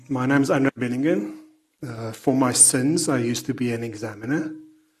My name's Andre Benningen. For my sins, I used to be an examiner.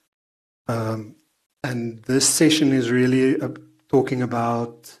 And this session is really talking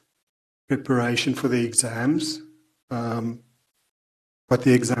about preparation for the exams, what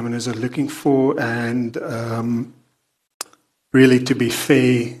the examiners are looking for, and really, to be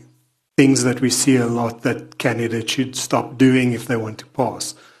fair, things that we see a lot that candidates should stop doing if they want to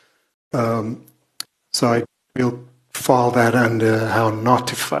pass. So I will file that under how not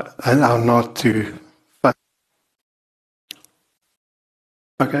to fail.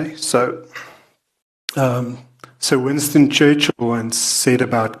 Okay, so Winston Churchill once said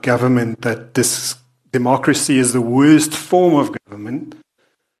about government that democracy is the worst form of government,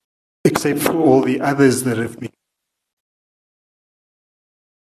 except for all the others that have been.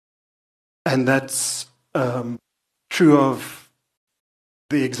 And that's true of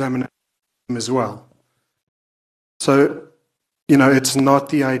the examination as well. So, it's not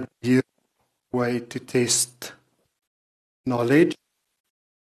the ideal way to test knowledge,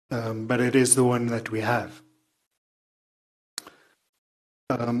 but it is the one that we have.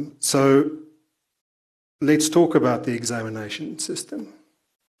 So let's talk about the examination system.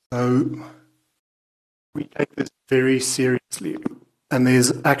 So we take this very seriously, and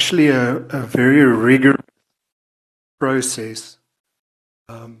there's actually a very rigorous process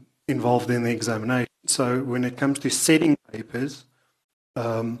involved in the examination. So when it comes to setting papers,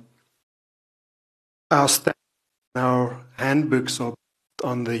 our handbooks are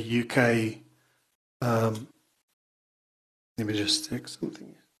on the UK. Let me just check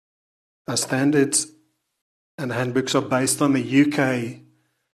something. Our standards and handbooks are based on the UK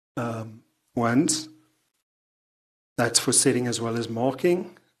ones. That's for setting as well as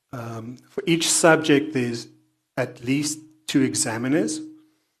marking. For each subject, there's at least 2 examiners.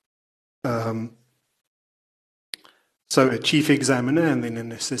 So a chief examiner and then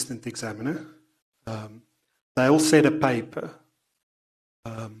an assistant examiner. They all set a paper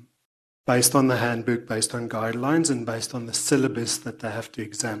based on the handbook, based on guidelines, and based on the syllabus that they have to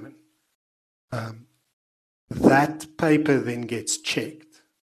examine. That paper then gets checked.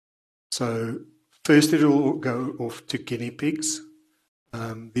 So first it will go off to guinea pigs.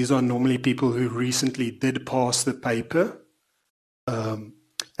 These are normally people who recently did pass the paper.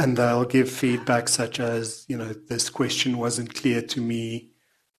 And they'll give feedback such as, this question wasn't clear to me.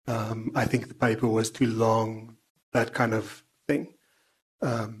 I think the paper was too long, that kind of thing.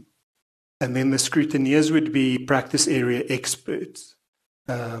 And then the scrutineers would be practice area experts.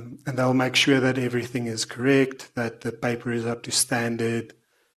 And they'll make sure that everything is correct, that the paper is up to standard,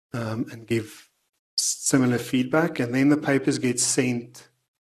 and give similar feedback. And then the papers get sent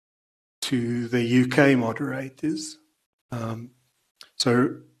to the UK moderators.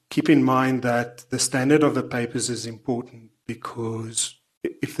 So keep in mind that the standard of the papers is important, because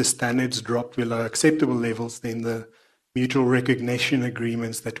if the standards drop below acceptable levels, then the mutual recognition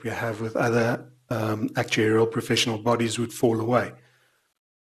agreements that we have with other actuarial professional bodies would fall away.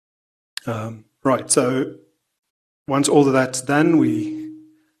 Right, so once all of that's done, we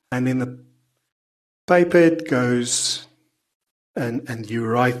hand in the paper, it goes, and you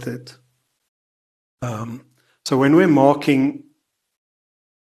write it. So when we're marking,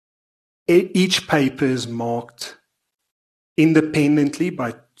 each paper is marked independently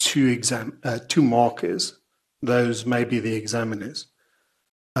by 2 markers. Those may be the examiners.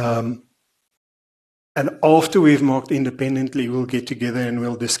 And after we've marked independently, we'll get together and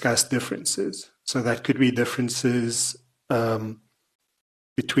we'll discuss differences. So that could be differences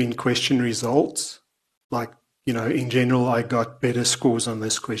between question results. Like, in general, I got better scores on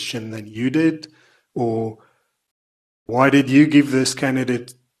this question than you did. Or why did you give this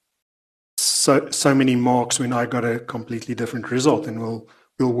candidate so many marks when I got a completely different result? And we'll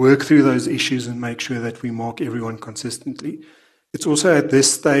work through those issues and make sure that we mark everyone consistently. It's also at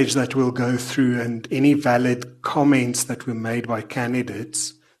this stage that we'll go through, and any valid comments that were made by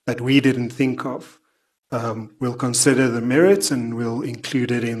candidates that we didn't think of, we'll consider the merits and we'll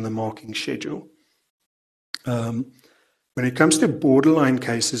include it in the marking schedule. When it comes to borderline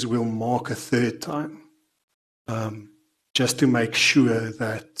cases, we'll mark a 3rd time, just to make sure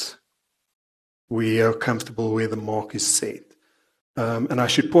that we are comfortable where the mark is set. And I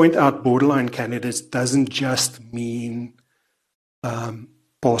should point out, borderline candidates doesn't just mean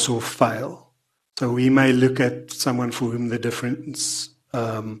pass or fail. So we may look at someone for whom the difference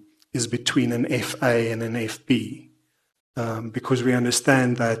is between an FA and an FB, because we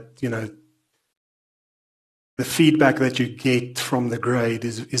understand that, the feedback that you get from the grade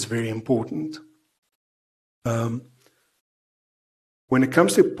is very important. When it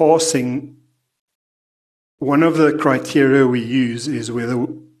comes to passing, one of the criteria we use is whether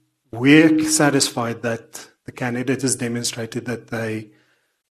we're satisfied that the candidate has demonstrated that they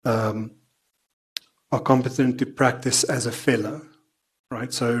are competent to practice as a fellow,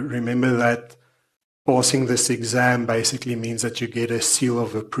 right? So remember that passing this exam basically means that you get a seal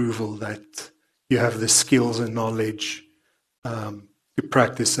of approval that you have the skills and knowledge to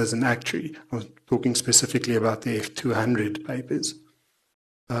practice as an actuary. I'm talking specifically about the F200 papers.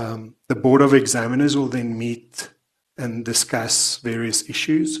 The Board of Examiners will then meet and discuss various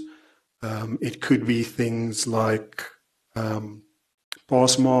issues. It could be things like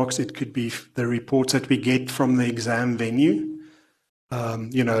pass marks. It could be the reports that we get from the exam venue.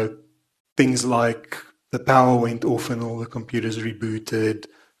 Things like the power went off and all the computers rebooted.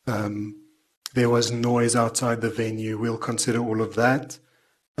 There was noise outside the venue. We'll consider all of that.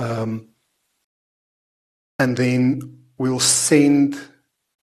 And then we'll send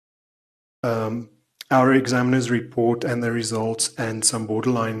our examiner's report and the results and some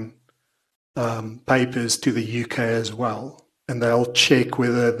borderline papers to the UK as well. And they'll check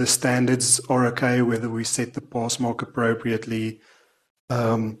whether the standards are okay, whether we set the pass mark appropriately,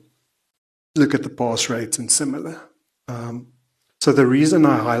 look at the pass rates and similar. So the reason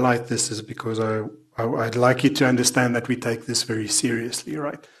I highlight this is because I'd like you to understand that we take this very seriously,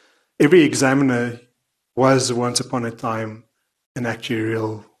 right? Every examiner was once upon a time an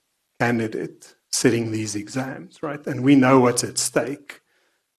actuarial candidate sitting these exams, right? And we know what's at stake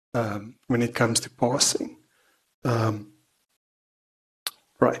when it comes to passing.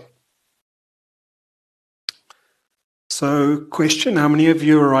 Right. So question, how many of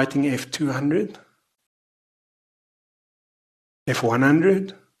you are writing F200?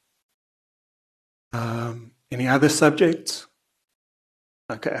 F100? Any other subjects?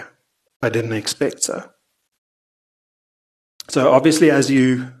 Okay, I didn't expect so. So obviously as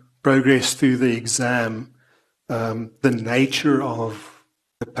you progress through the exam, the nature of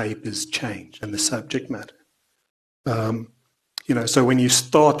the papers change and the subject matter. So when you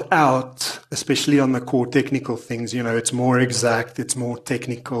start out, especially on the core technical things, it's more exact, it's more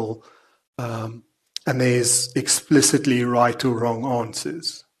technical, and there's explicitly right or wrong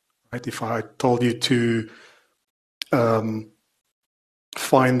answers. Right? If I told you to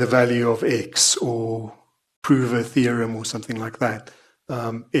find the value of X or prove a theorem or something like that,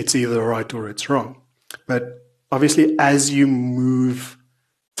 it's either right or it's wrong. But obviously, as you move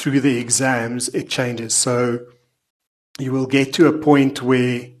through the exams, it changes. So you will get to a point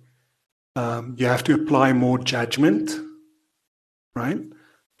where you have to apply more judgment, right?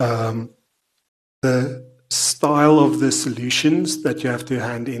 The style of the solutions that you have to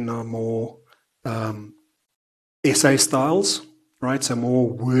hand in are more essay styles, right? So more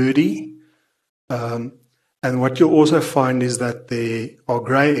wordy. And what you'll also find is that there are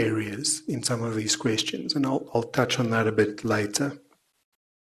grey areas in some of these questions, and I'll touch on that a bit later.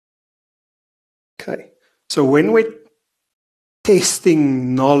 Okay, so when we're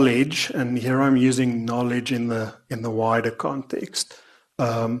testing knowledge, and here I'm using knowledge in the wider context,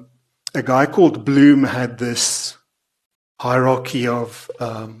 a guy called Bloom had this hierarchy of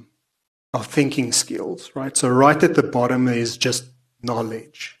thinking skills, right? So right at the bottom is just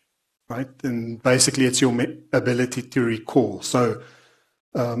knowledge, right? And basically it's your ability to recall. So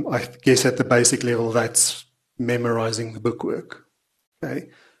I guess at the basic level, that's memorizing the bookwork, okay?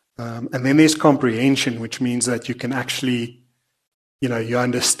 And then there's comprehension, which means that you can actually, you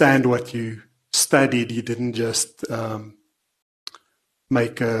understand what you studied. You didn't just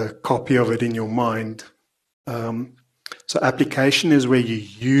make a copy of it in your mind. So application is where you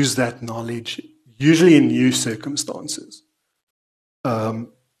use that knowledge, usually in new circumstances.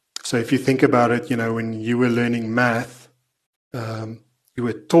 So if you think about it, when you were learning math, you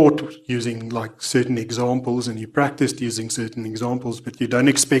were taught using like certain examples and you practiced using certain examples, but you don't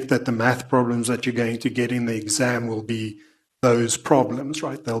expect that the math problems that you're going to get in the exam will be those problems,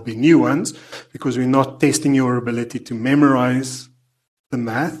 right? There'll be new ones because we're not testing your ability to memorize the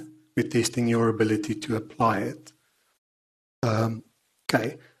math, we're testing your ability to apply it.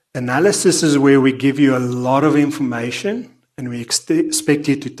 Okay, analysis is where we give you a lot of information and we expect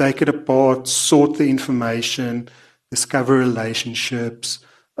you to take it apart, sort the information, discover relationships,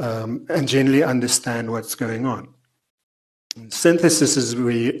 and generally understand what's going on. And synthesis is where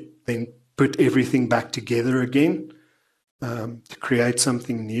we then put everything back together again to create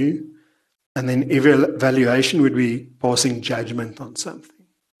something new. And then evaluation would be passing judgment on something.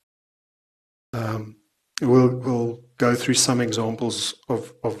 We'll go through some examples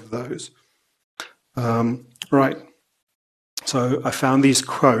of those. Right. So I found these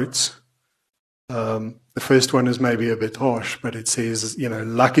quotes. The first one is maybe a bit harsh, but it says,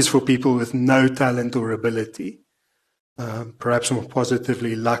 luck is for people with no talent or ability. Perhaps more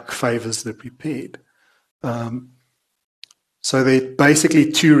positively, luck favors the prepared. So there are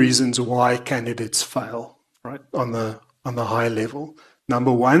basically two reasons why candidates fail, right, on the high level.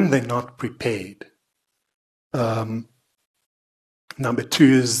 Number one, they're not prepared. Number two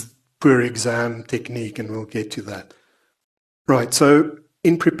is poor exam technique, and we'll get to that. Right, so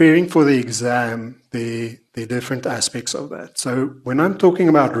in preparing for the exam, there are different aspects of that. So when I'm talking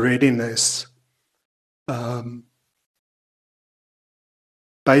about readiness,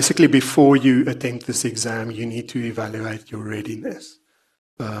 basically before you attempt this exam, you need to evaluate your readiness.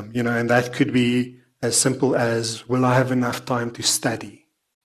 And that could be as simple as, will I have enough time to study?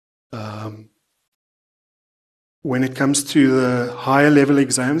 When it comes to the higher level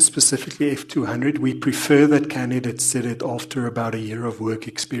exams, specifically F200, we prefer that candidates sit it after about a year of work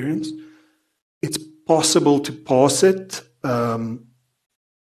experience. It's possible to pass it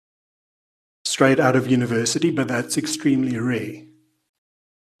straight out of university, but that's extremely rare.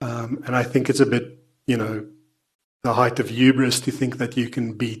 And I think it's a bit, the height of hubris to think that you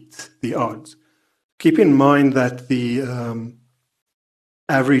can beat the odds. Keep in mind that the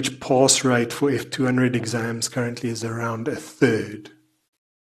average pass rate for F200 exams currently is around a third.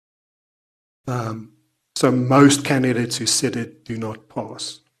 So most candidates who sit it do not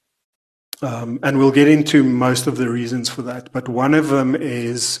pass. And we'll get into most of the reasons for that, but one of them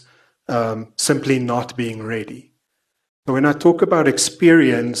is simply not being ready. So when I talk about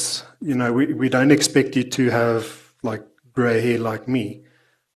experience, we don't expect you to have like gray hair like me.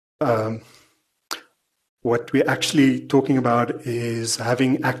 What we're actually talking about is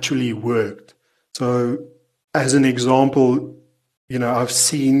having actually worked. So as an example, I've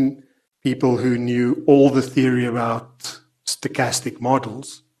seen people who knew all the theory about stochastic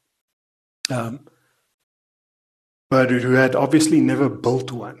models, but who had obviously never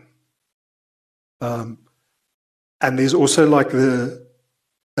built one. And there's also like a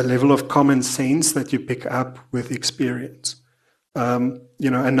level of common sense that you pick up with experience.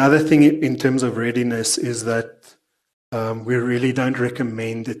 Another thing in terms of readiness is that we really don't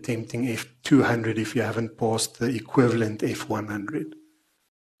recommend attempting F200 if you haven't passed the equivalent F100.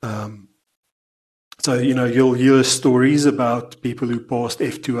 So, you'll hear stories about people who passed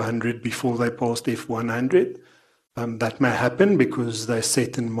F200 before they passed F100. That may happen because they're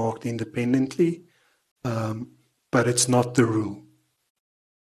set and marked independently, but it's not the rule.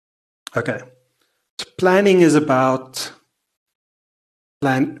 Okay. So planning is about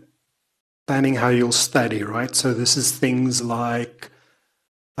planning how you'll study, right? So this is things like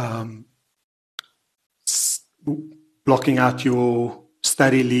blocking out your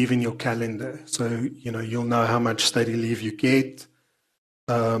study leave in your calendar. So, you'll know how much study leave you get.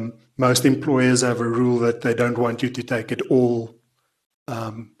 Most employers have a rule that they don't want you to take it all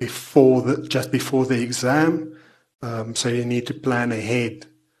just before the exam. So you need to plan ahead.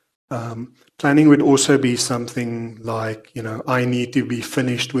 Planning would also be something like, I need to be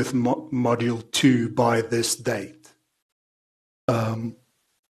finished with module 2 by this date. And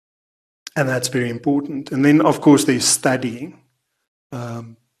that's very important. And then, of course, there's studying.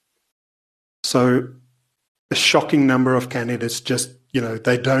 So a shocking number of candidates just,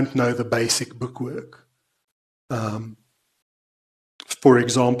 they don't know the basic bookwork. For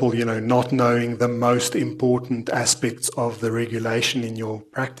example, not knowing the most important aspects of the regulation in your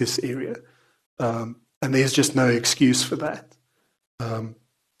practice area. And there's just no excuse for that. So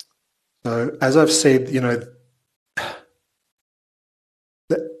as I've said, the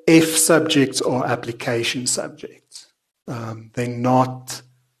F subjects are application subjects. They're not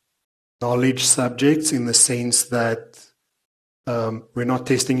knowledge subjects in the sense that we're not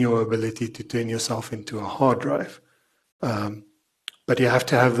testing your ability to turn yourself into a hard drive. But you have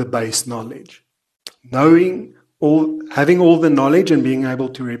to have the base knowledge. Having all the knowledge and being able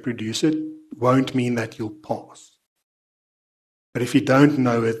to reproduce it won't mean that you'll pass. But if you don't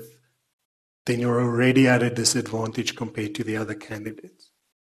know it, then you're already at a disadvantage compared to the other candidates.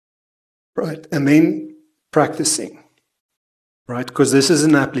 Right, and then practicing, right? Because this is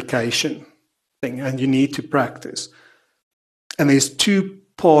an application thing and you need to practice. And there's two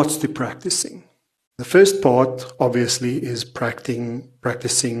parts to practicing. The first part, obviously, is practicing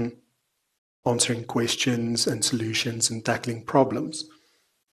answering questions and solutions and tackling problems.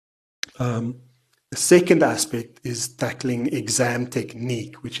 The second aspect is tackling exam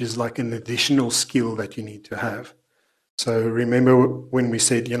technique, which is like an additional skill that you need to have. So remember when we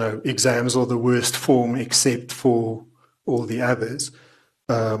said, exams are the worst form except for all the others.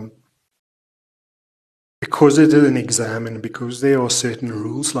 Because it is an exam and because there are certain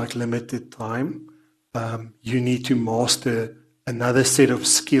rules like limited time, you need to master another set of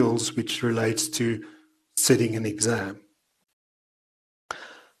skills which relates to sitting an exam.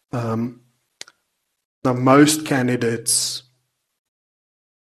 Now, most candidates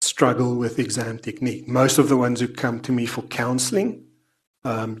struggle with exam technique. Most of the ones who come to me for counseling,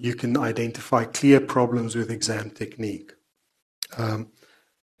 you can identify clear problems with exam technique.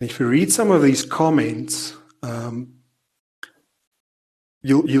 If you read some of these comments,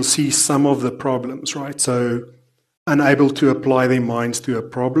 you'll see some of the problems, right? So, unable to apply their minds to a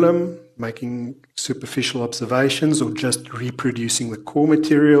problem, making superficial observations, or just reproducing the core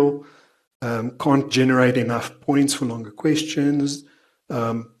material, can't generate enough points for longer questions.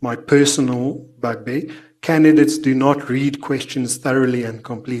 My personal bugbear, candidates do not read questions thoroughly and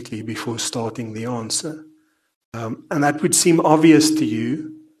completely before starting the answer. And that would seem obvious to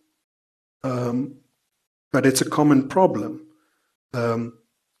you, but it's a common problem.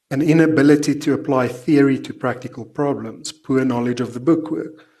 An inability to apply theory to practical problems, poor knowledge of the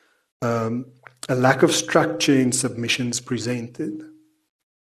bookwork, a lack of structure in submissions presented.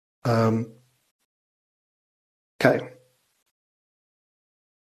 Okay.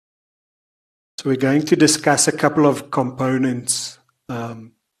 So we're going to discuss a couple of components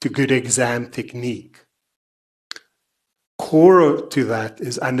to good exam technique. Core to that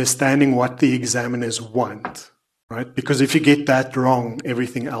is understanding what the examiners want, right? Because if you get that wrong,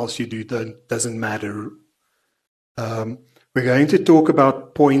 everything else you do doesn't matter. We're going to talk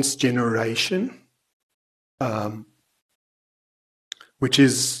about points generation, which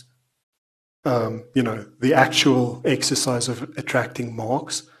is, the actual exercise of attracting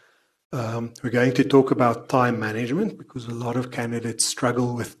marks. We're going to talk about time management because a lot of candidates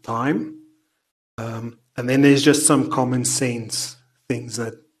struggle with time. And then there's just some common sense things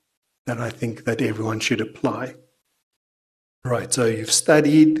that I think that everyone should apply. Right, so you've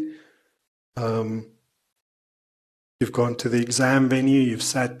studied, you've gone to the exam venue, you've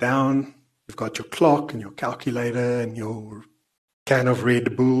sat down, you've got your clock and your calculator and your can of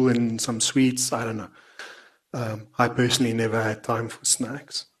Red Bull and some sweets, I don't know. I personally never had time for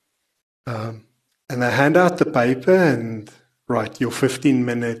snacks. And they hand out the paper and, right, your 15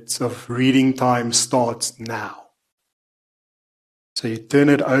 minutes of reading time starts now. So you turn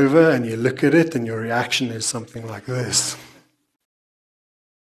it over and you look at it and your reaction is something like this.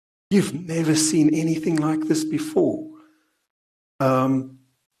 You've never seen anything like this before. And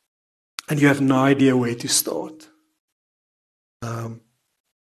you have no idea where to start.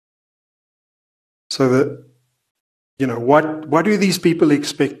 So that, what do these people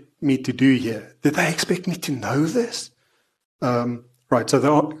expect me to do here? Did they expect me to know this? Right,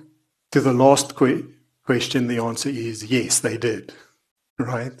 so to the last question, the answer is yes, they did.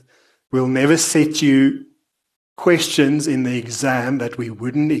 Right? We'll never set you questions in the exam that we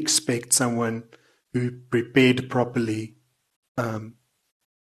wouldn't expect someone who prepared properly to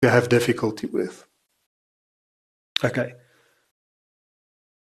have difficulty with. Okay.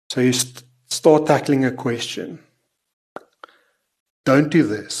 So you start tackling a question. Don't do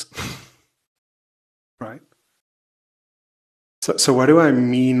this. Right? So what do I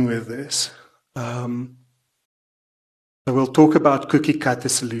mean with this? So we'll talk about cookie cutter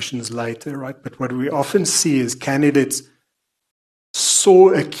solutions later, right? But what we often see is candidates saw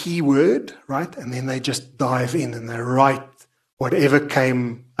a keyword, right? And then they just dive in and they write whatever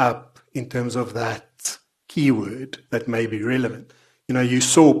came up in terms of that keyword that may be relevant. You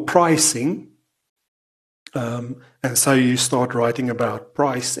saw pricing, and so you start writing about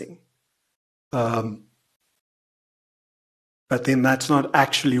pricing. But then that's not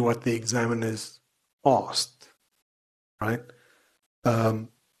actually what the examiners asked, right? And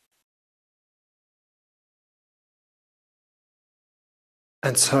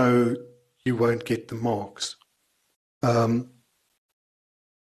so you won't get the marks. So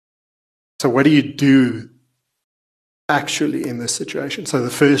what do you do actually in this situation? So the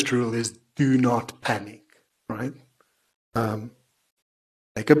first rule is do not panic, right?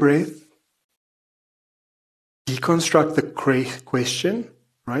 Take a breath. Deconstruct the question,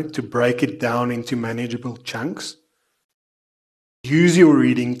 right, to break it down into manageable chunks. Use your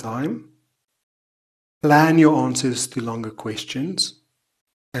reading time. Plan your answers to longer questions.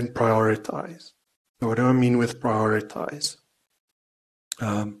 And prioritize. So what do I mean with prioritize?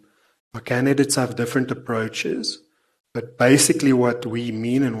 Our candidates have different approaches, but basically what we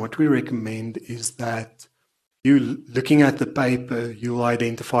mean and what we recommend is that you, looking at the paper, you'll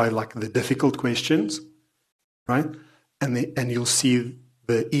identify like the difficult questions, right? And you'll see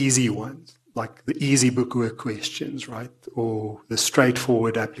the easy ones, like the easy bookwork questions, right? Or the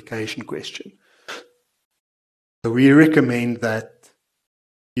straightforward application question. So we recommend that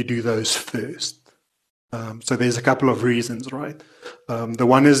you do those first. So there's a couple of reasons, right? The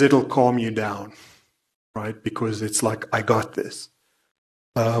one is it'll calm you down, right? Because it's like, I got this.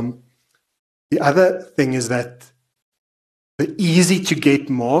 The other thing is that the easy to get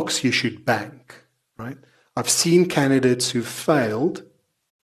marks you should bank, right? I've seen candidates who failed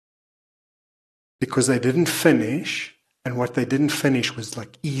because they didn't finish, and what they didn't finish was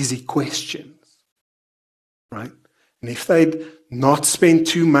like easy questions, right? And if they'd not spent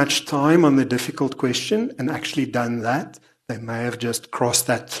too much time on the difficult question and actually done that, they may have just crossed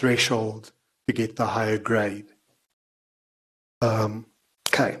that threshold to get the higher grade.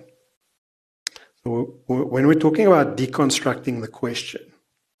 Okay. So when we're talking about deconstructing the question,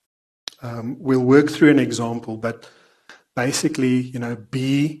 we'll work through an example, but basically,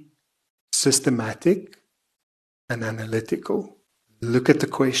 be systematic and analytical. Look at the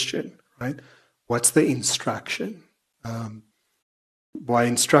question, right? What's the instruction? By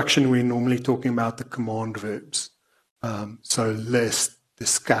instruction, we're normally talking about the command verbs. So list,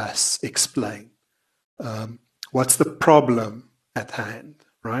 discuss, explain. What's the problem at hand,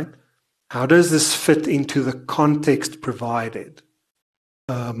 right? How does this fit into the context provided?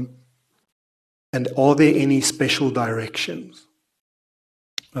 And are there any special directions?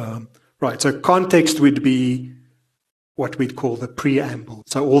 Right, so context would be what we'd call the preamble.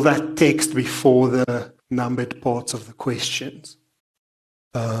 So all that text before the numbered parts of the questions.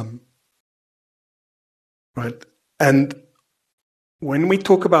 Right, and when we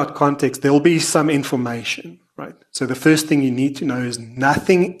talk about context, there'll be some information, right? So the first thing you need to know is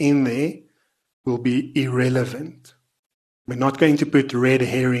nothing in there will be irrelevant. We're not going to put red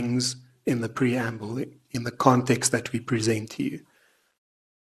herrings in the preamble, in the context that we present to you.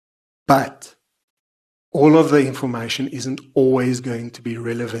 But all of the information isn't always going to be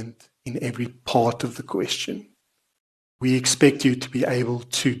relevant in every part of the question. We expect you to be able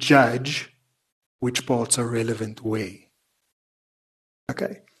to judge which parts are relevant where.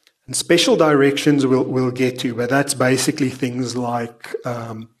 Okay. And special directions we'll get to, but that's basically things like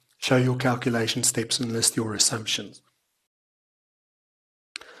show your calculation steps and list your assumptions.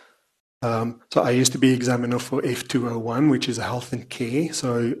 So I used to be examiner for F201, which is health and care.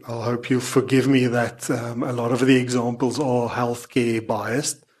 So I hope you'll forgive me that a lot of the examples are healthcare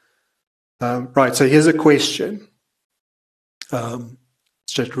biased. Right, so here's a question.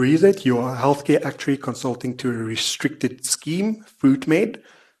 Just read it. You are a healthcare actuary consulting to a restricted scheme, FruitMed,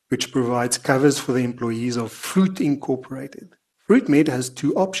 which provides covers for the employees of Fruit Incorporated. FruitMed has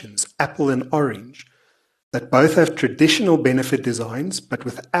two options, Apple and Orange, that both have traditional benefit designs, but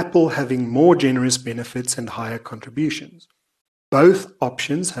with Apple having more generous benefits and higher contributions. Both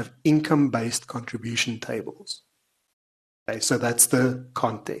options have income-based contribution tables. Okay, so that's the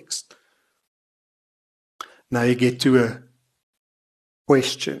context. Now you get to a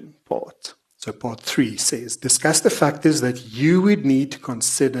question part. So part 3 says, discuss the factors that you would need to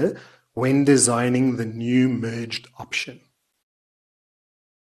consider when designing the new merged option.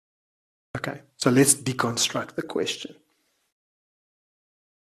 Okay, so let's deconstruct the question.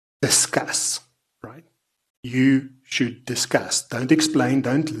 Discuss, right? You should discuss. Don't explain,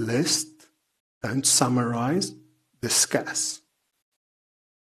 don't list, don't summarize, discuss.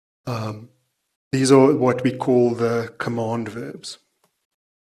 These are what we call the command verbs.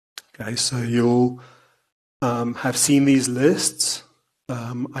 Okay, so you'll have seen these lists.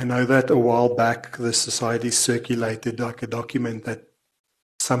 I know that a while back the society circulated like a document that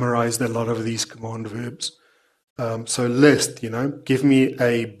summarized a lot of these command verbs. So list, give me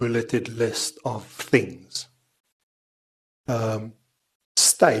a bulleted list of things.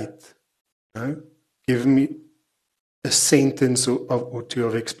 State, give me a sentence or two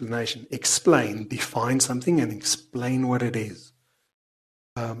of explanation. Explain, define something and explain what it is.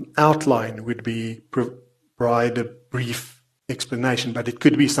 Outline would be provide a brief explanation, but it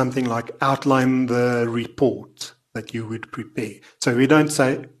could be something like outline the report that you would prepare. So we don't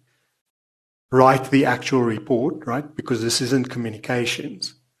say write the actual report, right? Because this isn't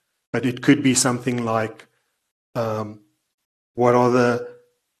communications. But it could be something like what are the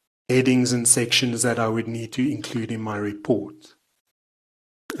headings and sections that I would need to include in my report.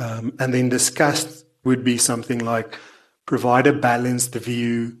 And then discussed would be something like provide a balanced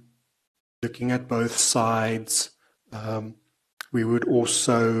view, looking at both sides. We would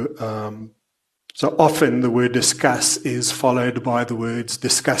also, so often the word discuss is followed by the words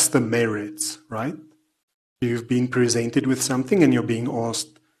discuss the merits, right? You've been presented with something and you're being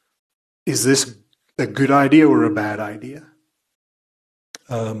asked, is this a good idea or a bad idea?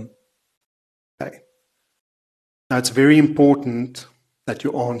 Okay. Now it's very important that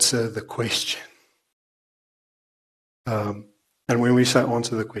you answer the question. And when we say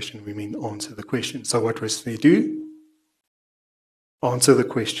answer the question, we mean answer the question. So what must we do? Answer the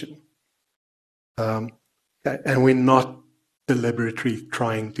question. Okay. And we're not deliberately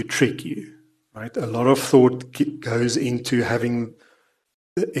trying to trick you, right? A lot of thought goes into having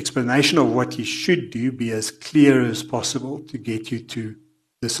the explanation of what you should do be as clear as possible to get you to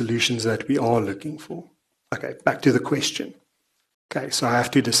the solutions that we are looking for. Okay, back to the question. Okay, so I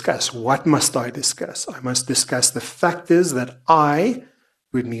have to discuss. What must I discuss? I must discuss the factors that I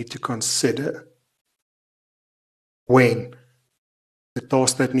would need to consider when the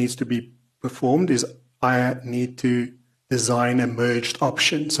task that needs to be performed is I need to design a merged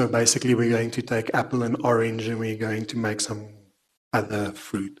option. So basically we're going to take apple and orange and we're going to make some other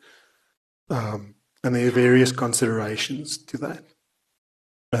fruit. And there are various considerations to that.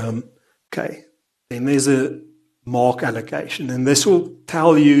 Okay, then there's a mark allocation, and this will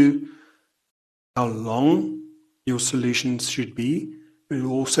tell you how long your solutions should be. It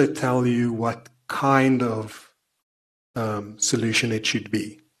will also tell you what kind of solution it should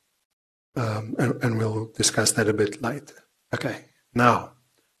be. And we'll discuss that a bit later. Okay, now,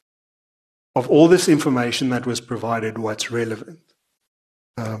 of all this information that was provided, what's relevant?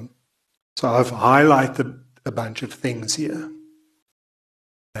 So I've highlighted a bunch of things here.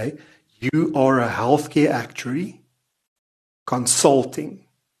 Okay, you are a healthcare actuary consulting.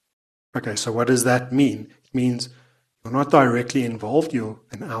 Okay, so what does that mean? It means you're not directly involved, you're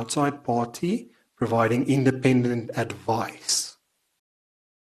an outside party providing independent advice.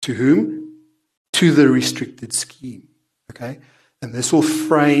 To whom? To the restricted scheme. Okay, and this will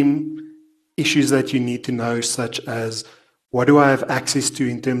frame issues that you need to know, such as what do I have access to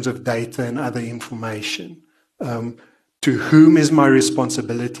in terms of data and other information? To whom is my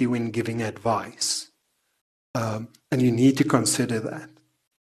responsibility when giving advice? And you need to consider that.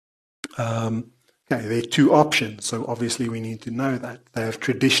 Okay, there are two options, so obviously we need to know that. They have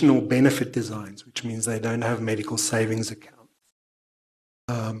traditional benefit designs, which means they don't have medical savings accounts.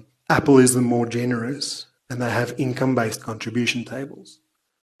 Apple is the more generous, and they have income-based contribution tables.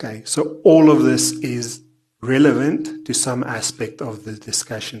 Okay, so all of this is relevant to some aspect of the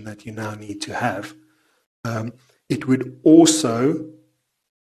discussion that you now need to have. It would also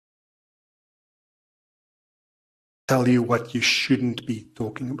tell you what you shouldn't be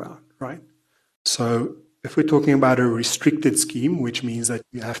talking about, right? So if we're talking about a restricted scheme, which means that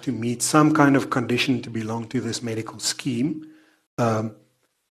you have to meet some kind of condition to belong to this medical scheme,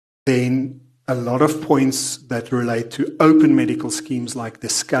 then a lot of points that relate to open medical schemes like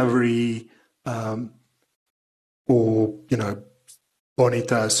discovery or,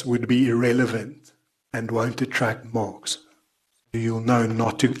 bonitas would be irrelevant and won't attract marks. You'll know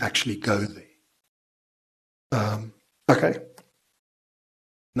not to actually go there. Okay.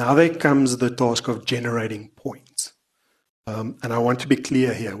 Now there comes the task of generating points. And I want to be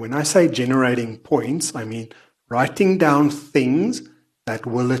clear here. When I say generating points, I mean writing down things that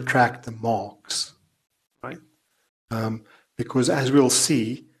will attract the marks, right? Because as we'll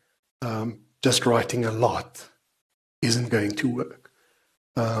see, just writing a lot isn't going to work.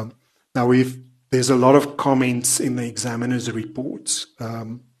 Now there's a lot of comments in the examiner's reports,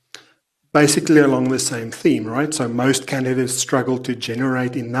 basically along the same theme, right? So most candidates struggle to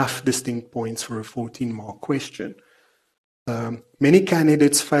generate enough distinct points for a 14-mark question. Many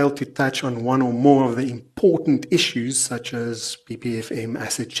candidates fail to touch on one or more of the important issues such as PPFM,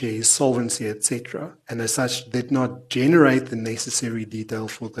 asset shares, solvency, etc., and as such did not generate the necessary detail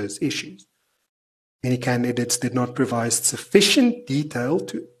for those issues. Many candidates did not provide sufficient detail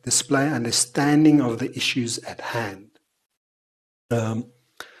to display understanding of the issues at hand.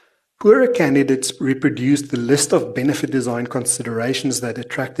 Poorer candidates reproduced the list of benefit design considerations that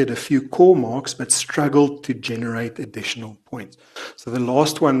attracted a few core marks but struggled to generate additional points. So the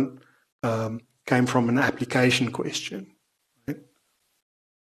last one came from an application question. Right?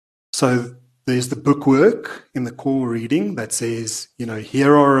 So there's the bookwork in the core reading that says,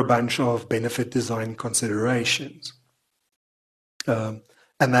 here are a bunch of benefit design considerations. And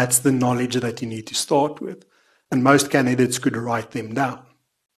that's the knowledge that you need to start with. And most candidates could write them down.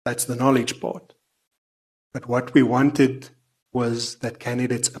 That's the knowledge part. But what we wanted was that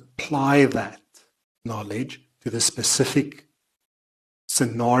candidates apply that knowledge to the specific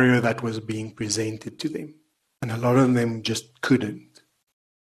scenario that was being presented to them. And a lot of them just couldn't.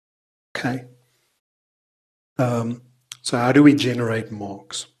 Okay. So how do we generate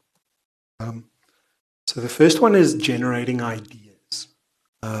marks? So the first one is generating ideas.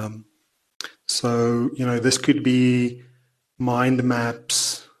 This could be mind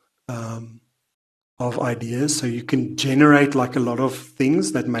maps, of ideas. So you can generate like a lot of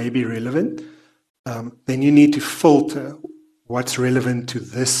things that may be relevant. Then you need to filter what's relevant to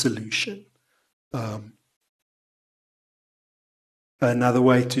this solution. another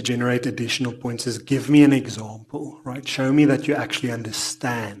way to generate additional points is give me an example, right? Show me that you actually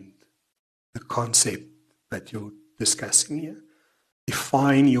understand the concept that you're discussing here.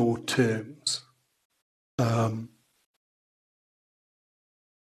 Define your terms.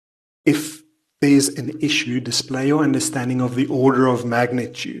 If there's an issue, display your understanding of the order of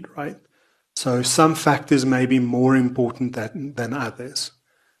magnitude, right? So some factors may be more important than others.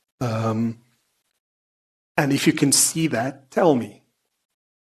 And if you can see that, tell me.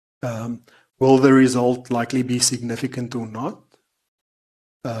 Will the result likely be significant or not?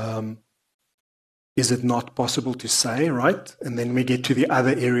 Is it not possible to say, right? And then we get to the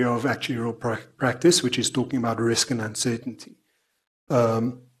other area of actuarial practice, which is talking about risk and uncertainty.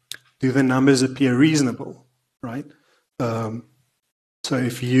 Do the numbers appear reasonable, right? So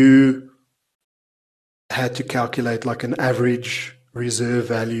if you had to calculate like an average reserve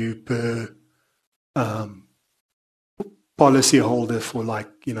value per policyholder for like,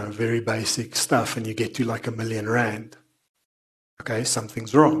 very basic stuff, and you get to like R1 million, okay,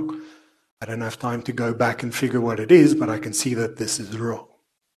 something's wrong. I don't have time to go back and figure what it is, but I can see that this is wrong.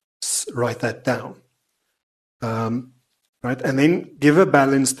 Write that down. Right? And then give a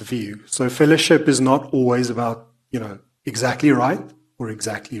balanced view. So fellowship is not always about, exactly right or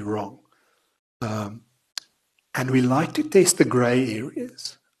exactly wrong. And we like to test the gray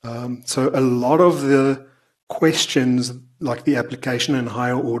areas. So a lot of the questions, like the application and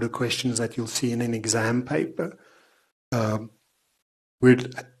higher order questions that you'll see in an exam paper,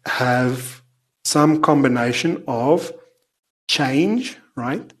 would have some combination of change,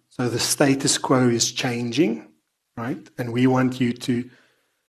 right? So the status quo is changing, right? And we want you to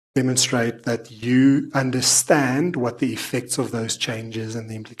demonstrate that you understand what the effects of those changes and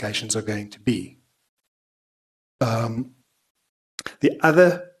the implications are going to be. The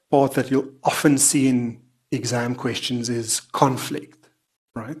other part that you'll often see in exam questions is conflict,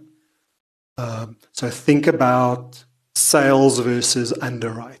 right? So think about sales versus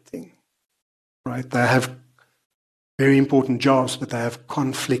underwriting, right? They have very important jobs, but they have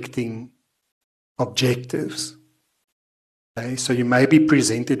conflicting objectives. Okay? So you may be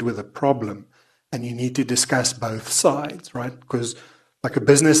presented with a problem and you need to discuss both sides, right? Because like a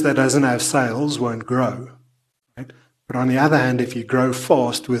business that doesn't have sales won't grow, right? But on the other hand, if you grow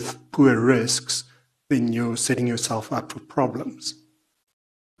fast with poor risks, then you're setting yourself up for problems.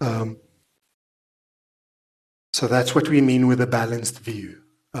 So that's what we mean with a balanced view.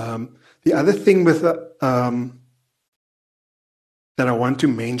 The other thing with that I want to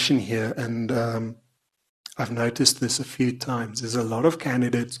mention here, and I've noticed this a few times, is a lot of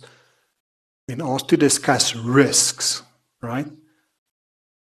candidates, when asked to discuss risks, right,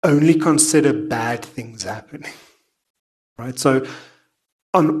 only consider bad things happening, right? So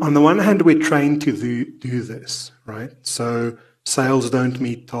on the one hand, we're trained to do this, right? So sales don't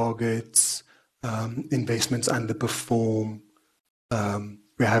meet targets, investments underperform,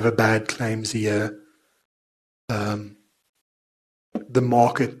 we have a bad claims year, the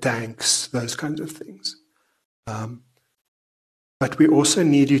market tanks, those kinds of things. But we also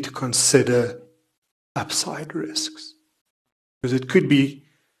need you to consider upside risks. Because it could be,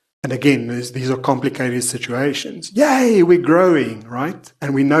 and again, these are complicated situations. Yay, we're growing, right?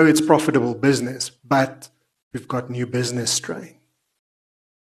 And we know it's profitable business, but we've got new business strain.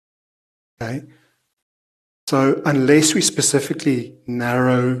 Okay? So unless we specifically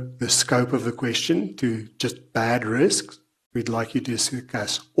narrow the scope of the question to just bad risks, we'd like you to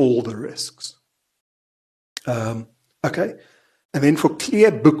discuss all the risks. Okay. And then for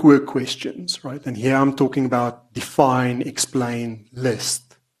clear bookwork questions, right? And here I'm talking about define, explain,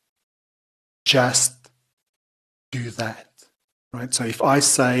 list. Just do that, right? So if I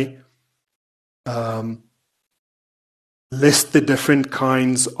say, list the different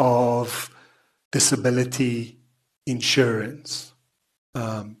kinds of disability insurance,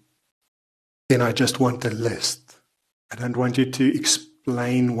 then I just want a list. I don't want you to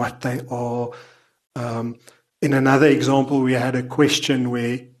explain what they are. In another example, we had a question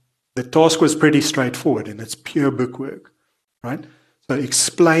where the task was pretty straightforward and it's pure bookwork, right? So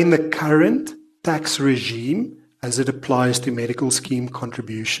explain the current tax regime as it applies to medical scheme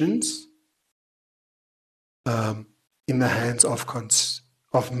contributions in the hands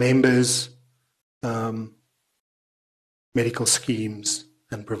of members, medical schemes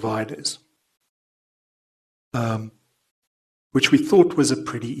and providers, which we thought was a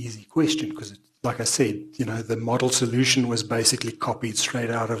pretty easy question because, like I said, the model solution was basically copied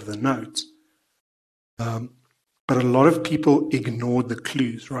straight out of the notes. But a lot of people ignored the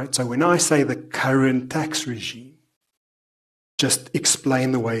clues, right? So when I say the current tax regime, just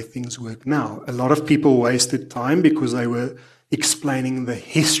explain the way things work now. A lot of people wasted time because they were explaining the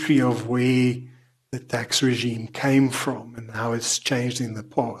history of where the tax regime came from and how it's changed in the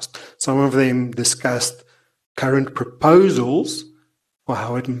past. Some of them discussed current proposals for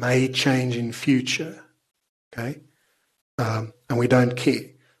how it may change in future. Okay, and we don't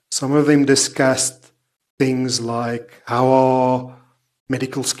care. Some of them discussed things like how are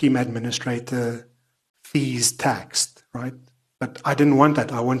medical scheme administrator fees taxed, right? But I didn't want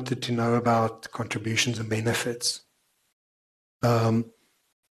that. I wanted to know about contributions and benefits. And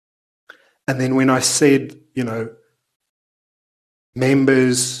then when I said,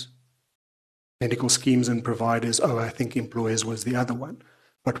 members, medical schemes and providers, I think employers was the other one.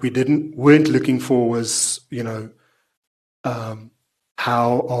 What we weren't looking for was,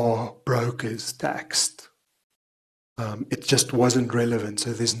 how are brokers taxed? It just wasn't relevant,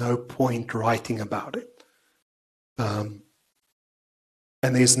 so there's no point writing about it. And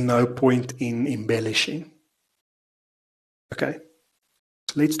there's no point in embellishing. Okay,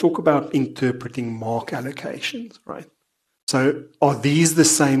 so let's talk about interpreting mark allocations, right? So are these the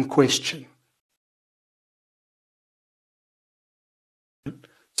same question?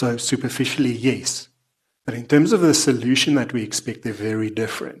 So superficially, yes. But in terms of the solution that we expect, they're very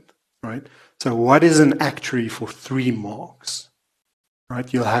different, right? So what is an actuary for 3 marks,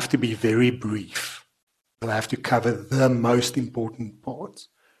 right? You'll have to be very brief. You'll have to cover the most important parts,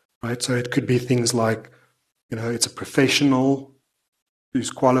 right? So it could be things like, it's a professional who's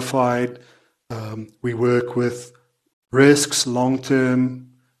qualified. We work with risks,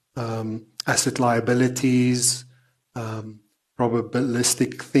 long-term, asset liabilities,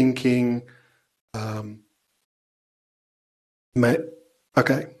 probabilistic thinking.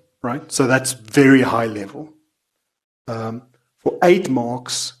 Okay, right? So that's very high level. For 8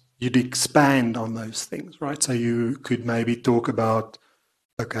 marks, you'd expand on those things, right? So you could maybe talk about,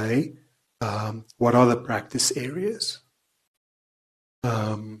 okay, what are the practice areas?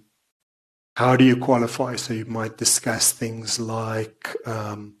 How do you qualify? So you might discuss things like,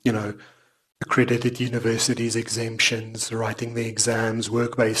 accredited universities, exemptions, writing the exams,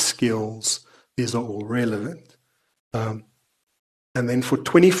 work-based skills. These are all relevant. And then for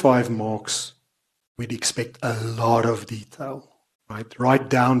 25 marks, we'd expect a lot of detail, right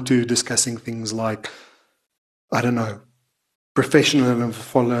down to discussing things like, professional and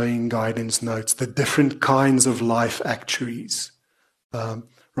following guidance notes, the different kinds of life actuaries,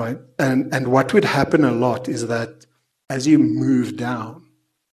 right? And what would happen a lot is that as you move down,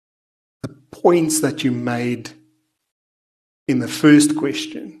 the points that you made in the first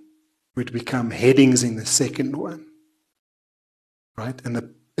question would become headings in the second one, right? And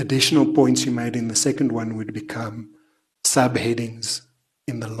the additional points you made in the second one would become subheadings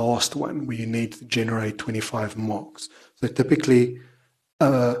in the last one, where you need to generate 25 marks. So typically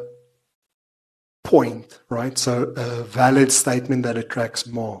a point, right? So a valid statement that attracts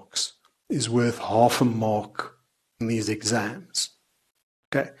marks is worth half a mark in these exams.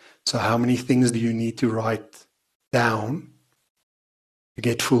 Okay, so how many things do you need to write down to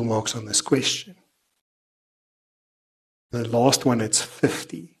get full marks on this question? The last one, it's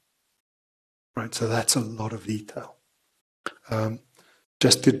 50, right? So that's a lot of detail.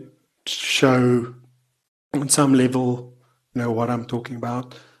 Just to show on some level, what I'm talking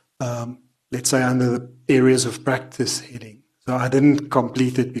about, let's say under the areas of practice heading. So I didn't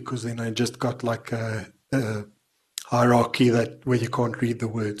complete it because then I just got like a hierarchy where you can't read the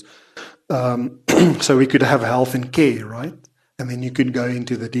words. So we could have health and care, right? And then you could go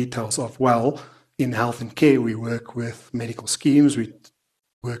into the details of, in health and care, we work with medical schemes, we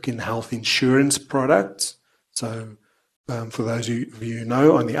work in health insurance products. So for those of you who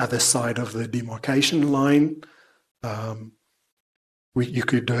know, on the other side of the demarcation line, you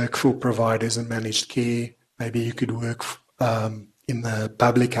could work for providers and managed care. Maybe you could work in the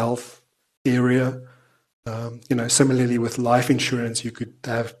public health area. Similarly with life insurance, you could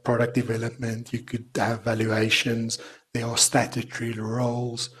have product development, you could have valuations, there are statutory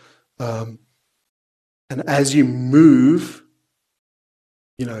roles. And as you move,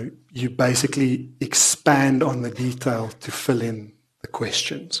 you basically expand on the detail to fill in the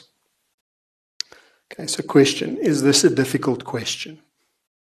questions. Okay, so question, is this a difficult question?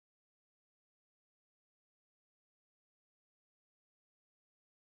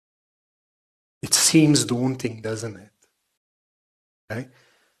 It seems daunting, doesn't it? Okay,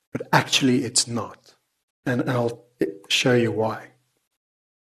 but actually it's not. And I'll show you why.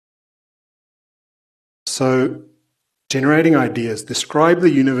 So, generating ideas, describe the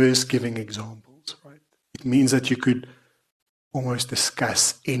universe giving examples, right? It means that you could almost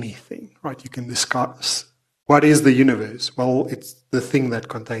discuss anything, right? You can discuss, what is the universe? Well, it's the thing that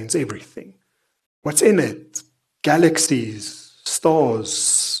contains everything. What's in it? galaxies,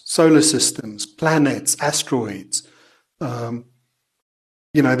 stars, solar systems, planets, asteroids.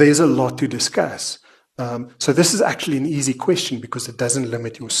 There's a lot to discuss. So this is actually an easy question because it doesn't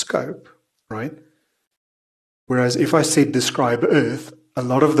limit your scope, right? Whereas if I said describe Earth, a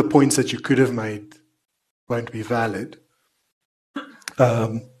lot of the points that you could have made won't be valid.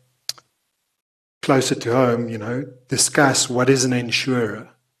 Closer to home, discuss what is an insurer.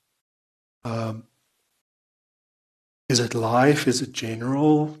 Is it life? Is it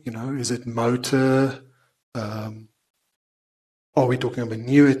general? Is it motor? Are we talking about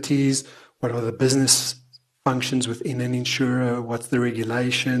annuities? What are the business functions within an insurer? What's the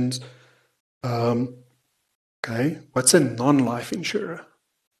regulations? Okay, what's a non-life insurer?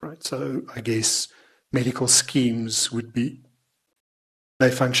 Right, so I guess medical schemes they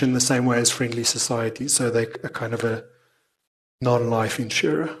function the same way as friendly societies, so they're kind of a non-life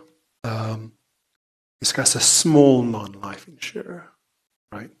insurer. Discuss a small non-life insurer,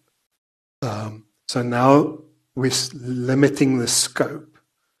 right? So now we're limiting the scope.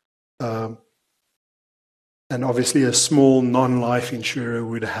 And obviously a small non-life insurer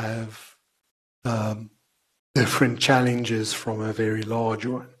would have different challenges from a very large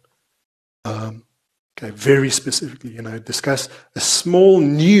one. Okay, very specifically, discuss a small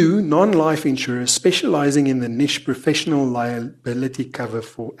new non-life insurer specializing in the niche professional liability cover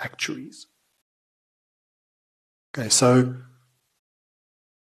for actuaries. Okay, so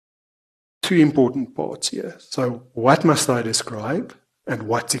two important parts here. So what must I describe and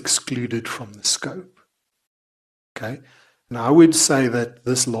what's excluded from the scope? Okay, and I would say that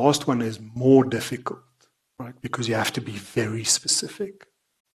this last one is more difficult, right? Because you have to be very specific.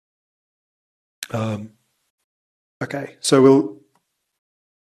 Okay, so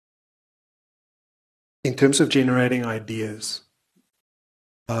in terms of generating ideas,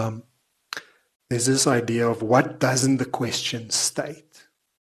 there's this idea of what doesn't the question state?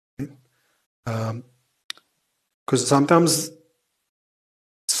 Because sometimes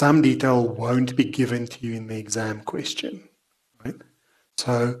some detail won't be given to you in the exam question, right?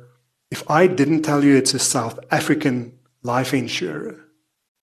 So if I didn't tell you it's a South African life insurer,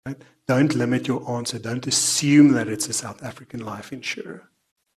 right, don't limit your answer. Don't assume that it's a South African life insurer,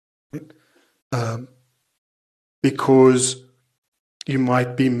 right? Because you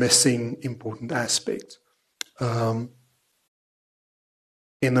might be missing important aspects. In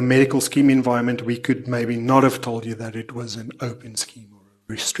the medical scheme environment, we could maybe not have told you that it was an open scheme or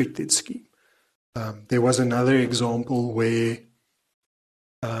a restricted scheme. There was another example where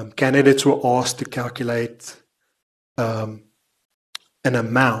candidates were asked to calculate an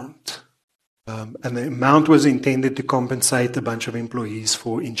amount, and the amount was intended to compensate a bunch of employees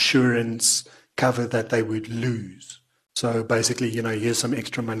for insurance cover that they would lose. So basically, here's some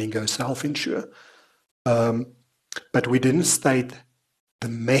extra money, go self-insure. But we didn't state the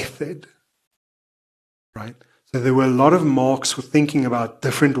method, right? So there were a lot of marks for thinking about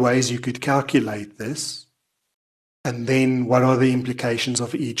different ways you could calculate this. And then what are the implications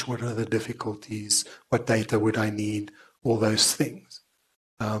of each? What are the difficulties? What data would I need? All those things.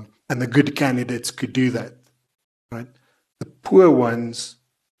 And the good candidates could do that, right? The poor ones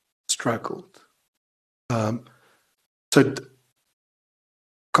struggled. So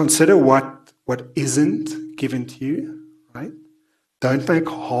consider what isn't given to you, right? Don't make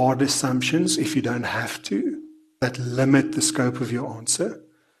hard assumptions if you don't have to that limit the scope of your answer.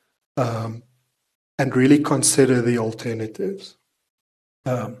 And really consider the alternatives.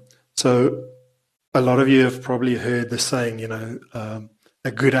 So a lot of you have probably heard the saying,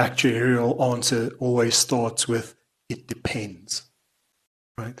 a good actuarial answer always starts with, it depends,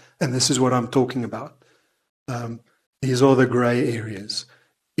 right? And this is what I'm talking about. These are the gray areas.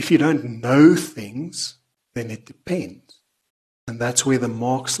 If you don't know things, then it depends. And that's where the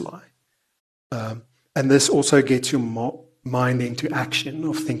marks lie. And this also gets your mind into action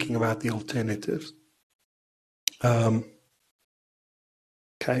of thinking about the alternatives. Okay.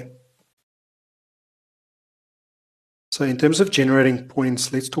 So in terms of generating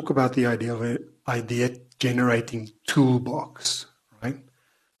points, let's talk about the idea of an idea generating toolbox, right?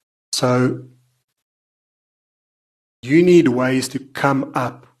 So you need ways to come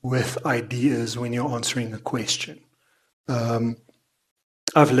up with ideas when you're answering a question.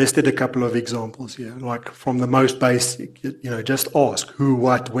 I've listed a couple of examples here, like from the most basic, just ask who,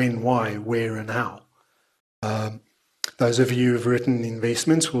 what, when, why, where, and how. Those of you who've written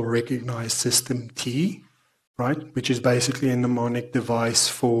investments will recognize System T, right, which is basically a mnemonic device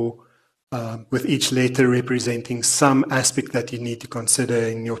for, with each letter representing some aspect that you need to consider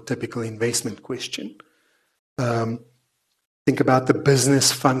in your typical investment question. Think about the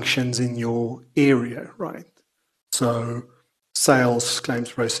business functions in your area, right? So sales,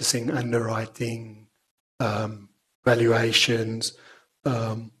 claims processing, underwriting, valuations,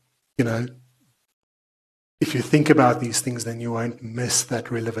 you know, if you think about these things, then you won't miss that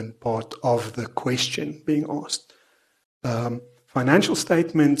relevant part of the question being asked. Financial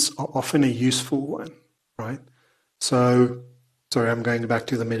statements are often a useful one, right? So, sorry, I'm going back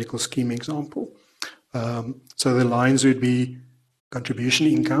to the medical scheme example. So the lines would be contribution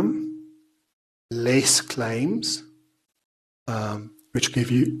income, less claims, which give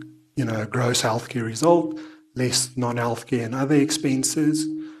you, a gross healthcare result, less non-healthcare and other expenses,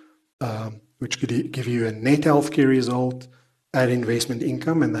 which could give you a net healthcare result, add investment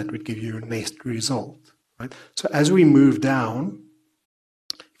income, and that would give you a net result. Right? So as we move down,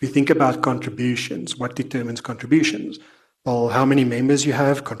 if you think about contributions, what determines contributions? Well, how many members you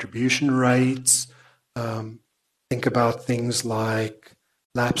have, contribution rates. Think about things like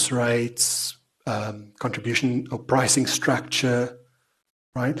lapse rates, contribution or pricing structure,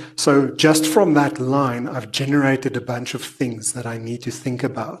 right? So just from that line, I've generated a bunch of things that I need to think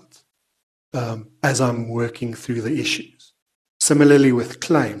about as I'm working through the issues. Similarly with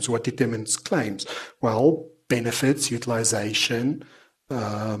claims, what determines claims? Well, benefits, utilization,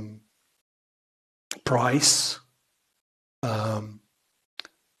 price,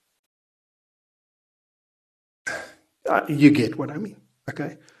 you get what I mean,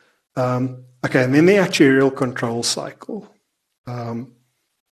 okay? Okay, and then the actuarial control cycle. So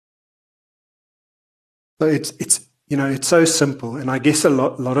it's so simple, and I guess a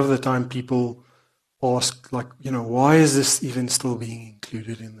lot of the time people ask, like, why is this even still being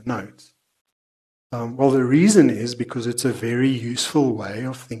included in the notes? Well, the reason is because it's a very useful way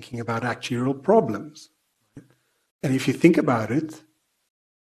of thinking about actuarial problems. And if you think about it,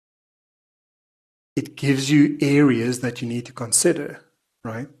 it gives you areas that you need to consider,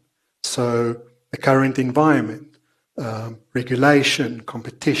 right? So the current environment, regulation,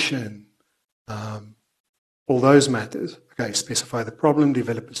 competition, all those matters. Okay, specify the problem,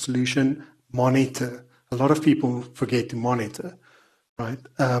 develop a solution, monitor. A lot of people forget to monitor, right?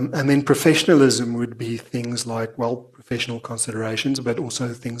 And then professionalism would be things like, well, professional considerations, but also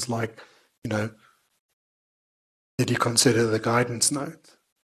things like, did you consider the guidance note?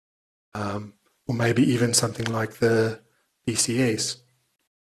 Or maybe even something like the PCS.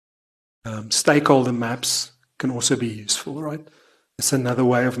 Stakeholder maps can also be useful, right? It's another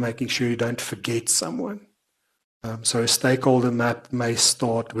way of making sure you don't forget someone. So a stakeholder map may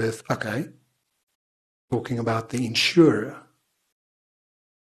start with, okay, talking about the insurer.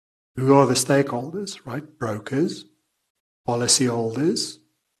 Who are the stakeholders, right? Brokers, policyholders,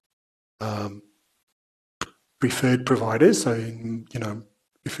 preferred providers. So,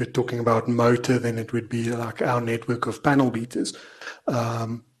 if you're talking about motor, then it would be like our network of panel beaters.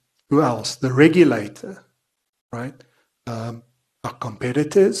 Who else? The regulator, right? Our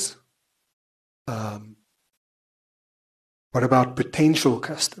competitors. What about potential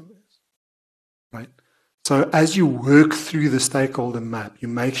customers, right? So as you work through the stakeholder map, you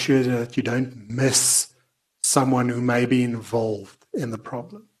make sure that you don't miss someone who may be involved in the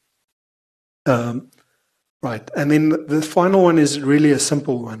problem. Right. And then the final one is really a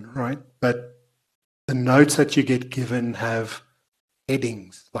simple one, right? But the notes that you get given have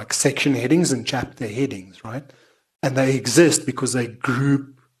headings, like section headings and chapter headings, right? And they exist because they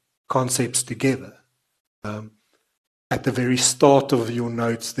group concepts together. At the very start of your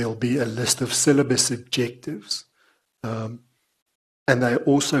notes, there'll be a list of syllabus objectives. And they're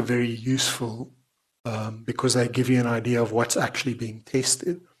also very useful because they give you an idea of what's actually being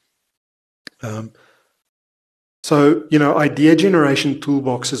tested. So, idea generation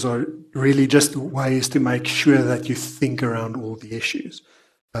toolboxes are really just ways to make sure that you think around all the issues.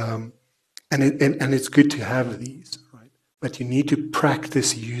 And it's good to have these, right? But you need to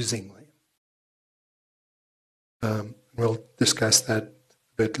practice using them. We'll discuss that a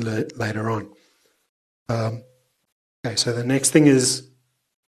bit later on. Okay, so the next thing is,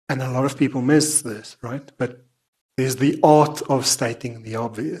 and a lot of people miss this, right? But there's the art of stating the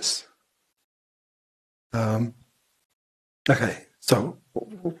obvious. Okay, so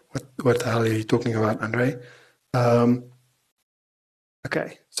what the hell are you talking about, Andre?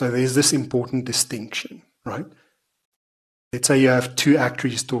 Okay, so there's this important distinction, right? Let's say you have two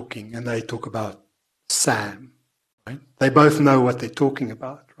actuaries talking and they talk about Sam, right? They both know what they're talking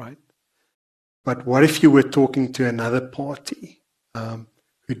about, right? But what if you were talking to another party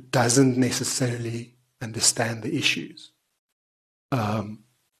who doesn't necessarily understand the issues? Then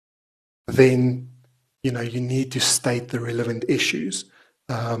you need to state the relevant issues.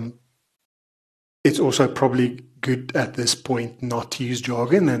 It's also probably good at this point not to use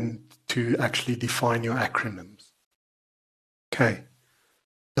jargon and to actually define your acronyms, Okay.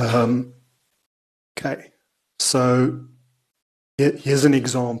 Okay. So here's an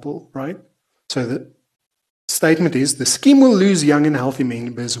example, right? So the statement is, the scheme will lose young and healthy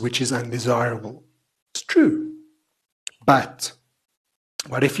members, which is undesirable. It's true. But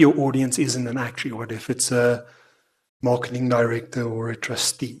what if your audience isn't an actuary? What if it's a marketing director or a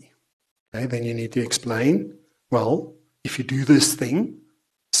trustee? Okay, then you need to explain, well, if you do this thing,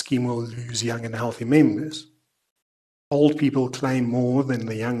 the scheme will lose young and healthy members. Old people claim more than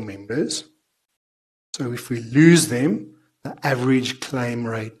the young members. So if we lose them, the average claim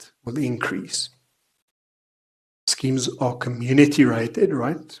rate will increase. Schemes are community rated,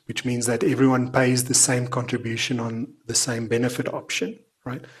 right? Which means that everyone pays the same contribution on the same benefit option,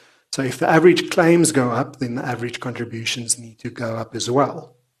 right? So if the average claims go up, then the average contributions need to go up as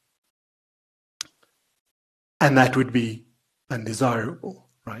well. And that would be undesirable,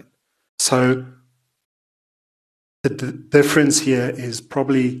 right? So the difference here is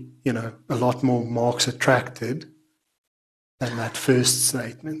probably, a lot more marks attracted than that first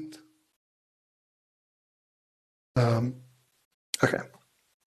statement. Okay.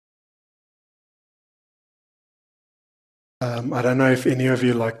 I don't know if any of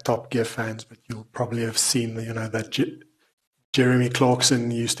you like Top Gear fans, but you'll probably have seen, that Jeremy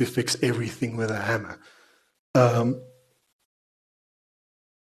Clarkson used to fix everything with a hammer. But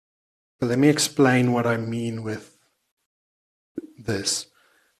let me explain what I mean with this.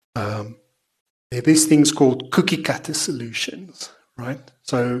 There are these things called cookie cutter solutions, right?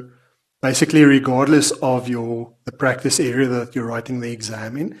 So basically, regardless of the practice area that you're writing the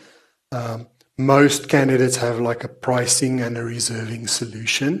exam in, most candidates have like a pricing and a reserving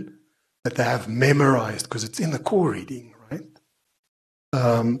solution that they have memorized because it's in the core reading, right?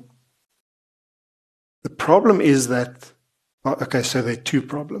 The problem is that, so there are two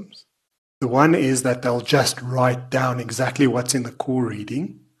problems. The one is that they'll just write down exactly what's in the core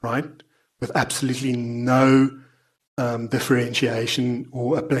reading, right? With absolutely no differentiation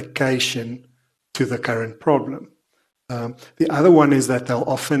or application to the current problem. The other one is that they'll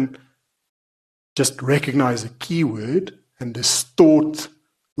often just recognize a keyword and distort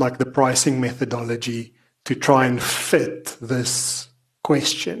like the pricing methodology to try and fit this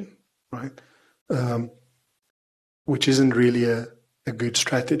question, right? Which isn't really a good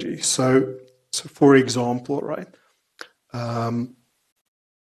strategy. So for example, right,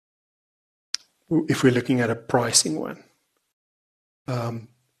 if we're looking at a pricing one,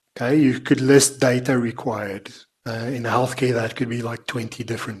 you could list data required. In healthcare, that could be like 20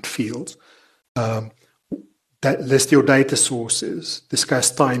 different fields. That list your data sources,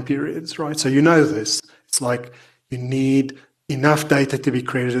 discuss time periods, right? So this. It's like you need enough data to be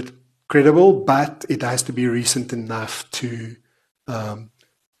credible, but it has to be recent enough to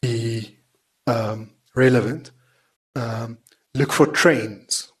be relevant. Look for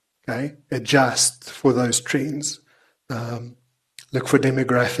trends, okay? Adjust for those trends. Look for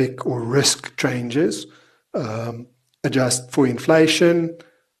demographic or risk changes. Adjust for inflation.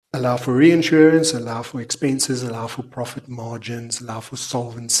 Allow for reinsurance, allow for expenses, allow for profit margins, allow for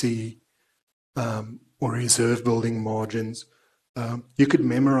solvency or reserve building margins. You could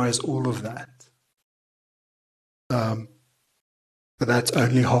memorize all of that. But that's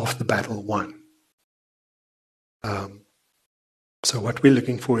only half the battle won. So what we're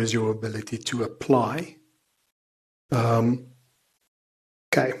looking for is your ability to apply.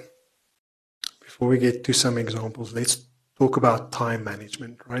 Okay. Before we get to some examples, let's talk about time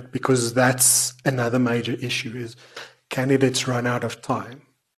management, right? Because that's another major issue is candidates run out of time.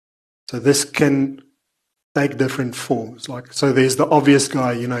 So this can take different forms. So there's the obvious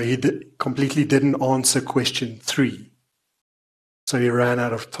guy, he completely didn't answer question 3. So he ran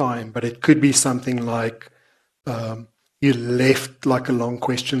out of time. But it could be something like you left like a long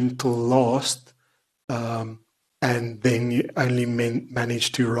question till last, and then you only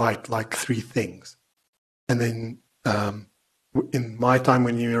managed to write like 3 things. And then in my time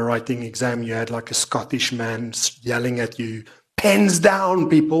when you were writing exam, you had like a Scottish man yelling at you, pens down,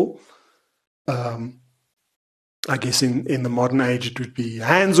 people. I guess in the modern age, it would be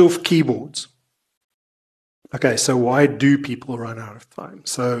hands off keyboards. Okay, so why do people run out of time?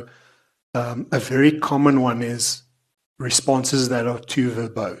 So a very common one is responses that are too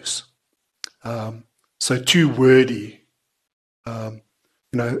verbose. So too wordy.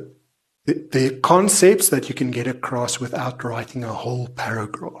 The concepts that you can get across without writing a whole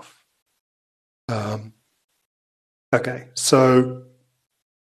paragraph. Okay, so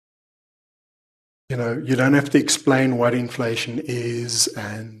you don't have to explain what inflation is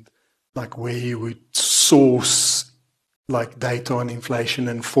and like where you would source like data on inflation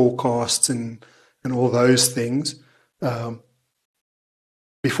and forecasts and all those things.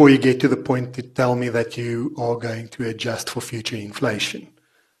 before you get to the point to tell me that you are going to adjust for future inflation.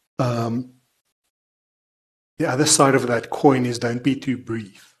 The other side of that coin is don't be too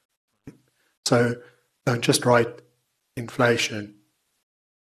brief. So don't just write inflation,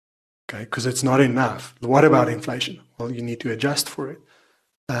 okay, because it's not enough. What about inflation? Well, you need to adjust for it.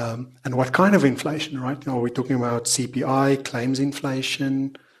 And what kind of inflation, right? Are we talking about CPI, claims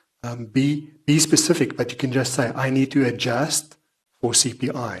inflation? Be specific, but you can just say, I need to adjust for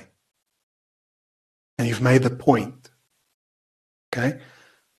CPI. And you've made the point, okay?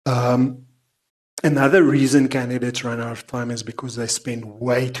 Another reason candidates run out of time is because they spend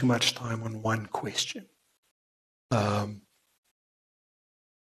way too much time on one question. And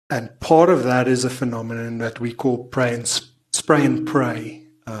part of that is a phenomenon that we call spray and pray.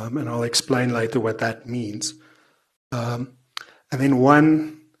 And I'll explain later what that means. And then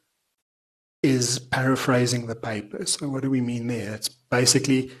one is paraphrasing the paper. So what do we mean there? It's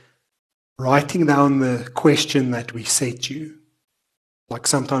basically writing down the question that we set you, like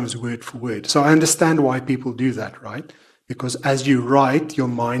sometimes word for word. So I understand why people do that, right? Because as you write, your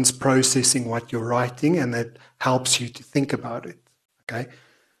mind's processing what you're writing, and that helps you to think about it, okay?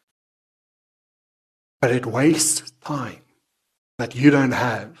 But it wastes time that you don't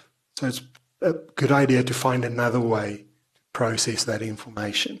have. So it's a good idea to find another way to process that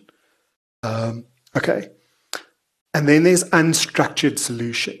information. Okay. And then there's unstructured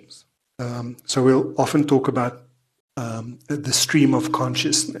solutions. So we'll often talk about the stream of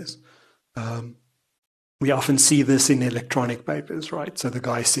consciousness. We often see this in electronic papers, right? So the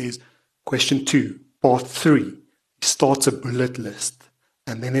guy says, question 2, part 3, he starts a bullet list.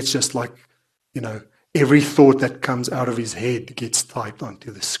 And then it's just like, every thought that comes out of his head gets typed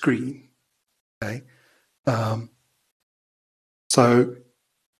onto the screen. Okay? So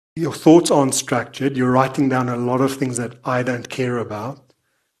your thoughts aren't structured. You're writing down a lot of things that I don't care about.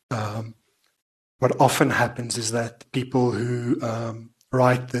 What often happens is that people who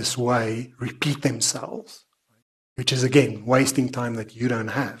write this way repeat themselves, which is, again, wasting time that you don't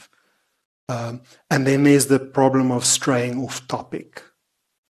have. And then there's the problem of straying off topic,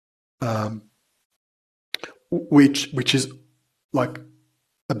 which is like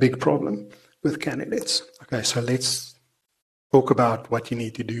a big problem with candidates. Okay, so let's talk about what you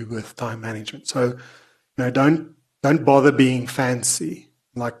need to do with time management. So, don't bother being fancy.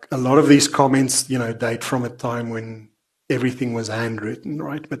 Like a lot of these comments, date from a time when everything was handwritten,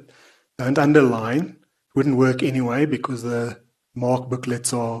 right? But don't underline. It wouldn't work anyway because the mark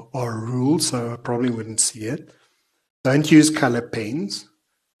booklets are ruled, so I probably wouldn't see it. Don't use color pens.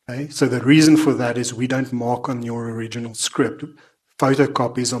 Okay? So the reason for that is we don't mark on your original script.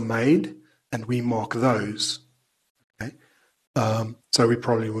 Photocopies are made and we mark those. Okay? So we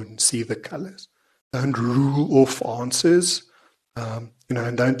probably wouldn't see the colors. Don't rule off answers.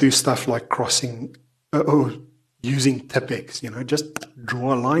 And don't do stuff like crossing or using Tipex. Just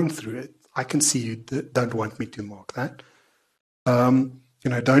draw a line through it. I can see you don't want me to mark that.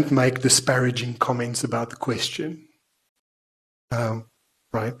 Don't make disparaging comments about the question,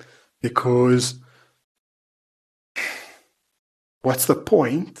 right? Because what's the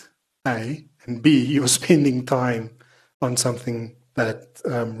point, A, and B, you're spending time on something that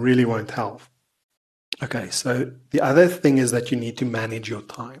really won't help. Okay, so the other thing is that you need to manage your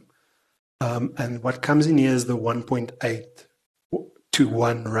time. And what comes in here is the 1.8 to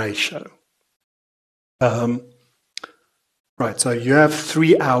 1 ratio. Right, so you have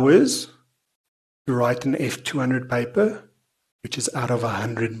 3 hours to write an F200 paper, which is out of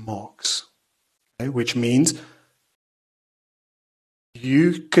 100 marks, okay, which means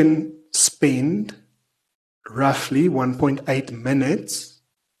you can spend roughly 1.8 minutes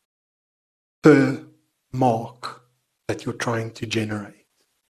per mark that you're trying to generate.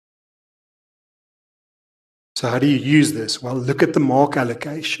 So how do you use this? Well, look at the mark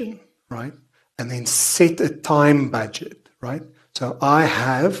allocation, right? And then set a time budget, right? So I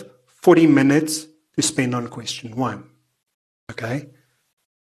have 40 minutes to spend on question 1, okay?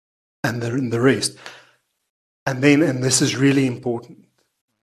 And the rest. And then, and this is really important,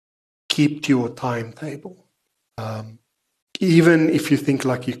 keep to your timetable. Even if you think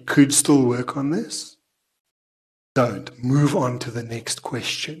like you could still work on this, don't. Move on to the next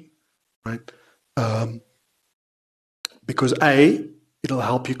question, right? Because A, it'll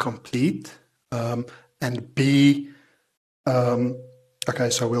help you complete, and B, okay,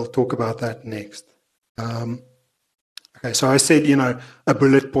 so we'll talk about that next. Okay, so I said, a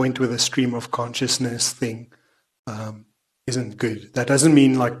bullet point with a stream of consciousness thing isn't good. That doesn't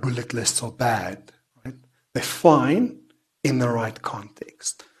mean like bullet lists are bad, right? They're fine in the right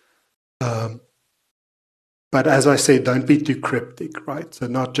context. But as I said, don't be too cryptic, right? So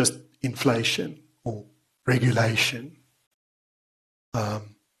not just inflation or regulation,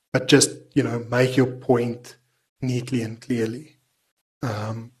 but just, make your point neatly and clearly.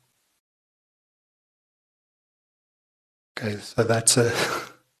 Okay, so that's a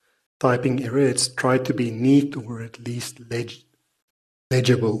typing error. It's try to be neat or at least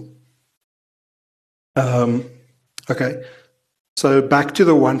legible. Okay, so back to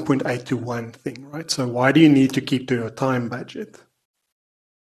the 1.8 to 1 thing, right? So why do you need to keep to your time budget?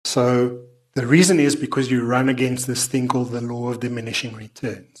 So the reason is because you run against this thing called the law of diminishing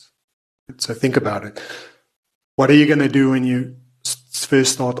returns. So think about it. What are you going to do when you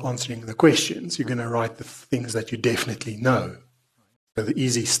first start answering the questions? You're going to write the things that you definitely know, so the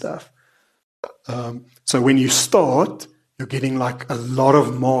easy stuff. So when you start, you're getting like a lot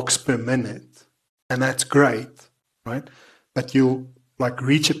of marks per minute, and that's great, right? But you'll like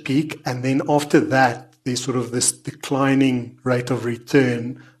reach a peak, and then after that, there's sort of this declining rate of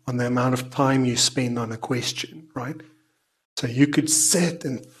return on the amount of time you spend on a question, right? So you could sit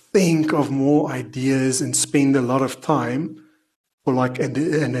and think of more ideas and spend a lot of time for like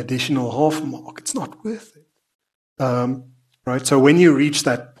an additional half mark. It's not worth it, right? So when you reach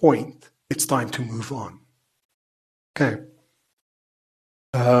that point, it's time to move on. Okay.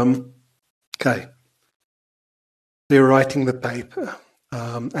 Okay. They're writing the paper.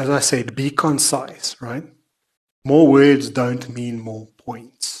 As I said, be concise, right? More words don't mean more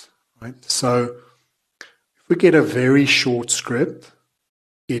points, right? So if we get a very short script,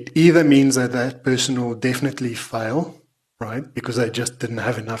 it either means that that person will definitely fail, right? Because they just didn't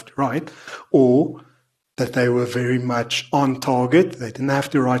have enough to write, or that they were very much on target. They didn't have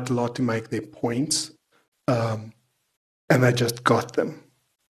to write a lot to make their points, and they just got them.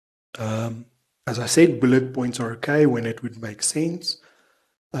 As I said, bullet points are okay when it would make sense.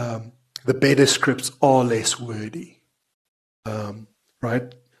 The better scripts are less wordy,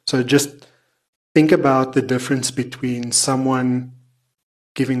 right? So just think about the difference between someone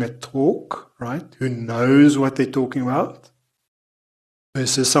giving a talk, right, who knows what they're talking about,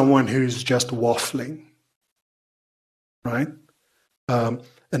 versus someone who's just waffling, right?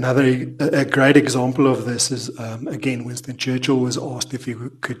 A great example of this is, again, Winston Churchill was asked if he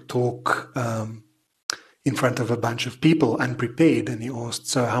could talk in front of a bunch of people unprepared, and he asked,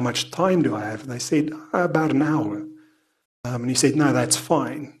 so how much time do I have? And they said, about an hour. And he said, no, that's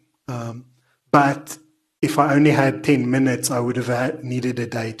fine. But if I only had 10 minutes, I would have needed a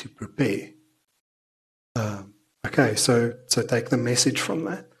day to prepare. Okay, so take the message from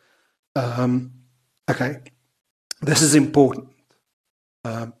that. Okay, this is important.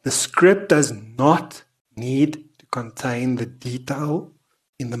 The script does not need to contain the detail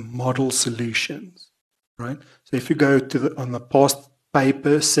in the model solutions, right? So if you go to on the past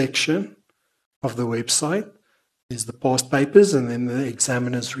paper section of the website, there's the past papers and then the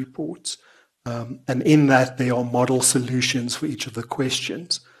examiner's reports. And in that, there are model solutions for each of the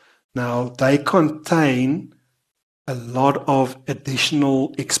questions. Now, they contain a lot of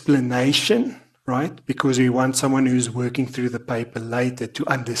additional explanation, right? Because we want someone who's working through the paper later to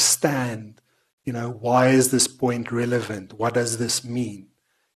understand, why is this point relevant? What does this mean?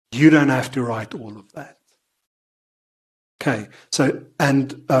 You don't have to write all of that. Okay, so,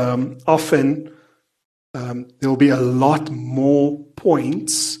 and often there'll be a lot more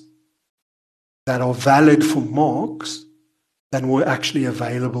points that are valid for marks than were actually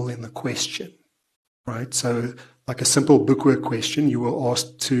available in the question, right? So like a simple bookwork question, you were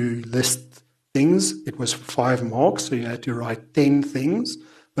asked to list things. It was 5 marks, so you had to write 10 things,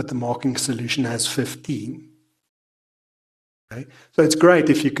 but the marking solution has 15. Okay? So it's great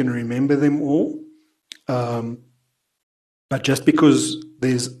if you can remember them all, but just because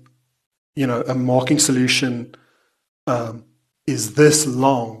there's, a marking solution is this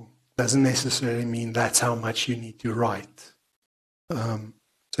long doesn't necessarily mean that's how much you need to write.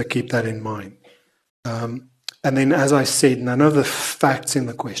 So keep that in mind. And then, as I said, none of the facts in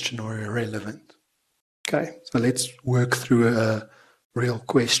the question are irrelevant. Okay, so let's work through a real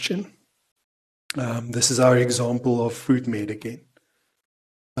question. This is our example of FoodMed again.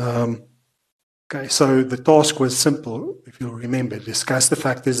 Okay, so the task was simple, if you'll remember. Discuss the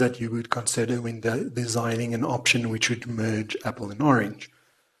factors that you would consider when designing an option which would merge apple and orange.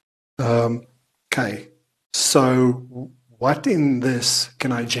 Okay, so what in this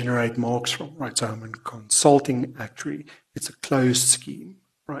can I generate marks from? Right, so I'm a consulting actuary. It's a closed scheme,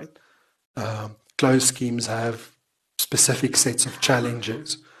 right? Closed schemes have specific sets of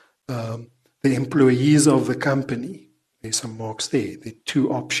challenges. The employees of the company, there's some marks there. There are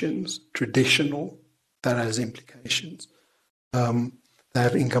 2 options. Traditional, that has implications. they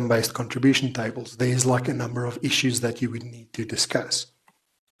have income-based contribution tables. There's like a number of issues that you would need to discuss.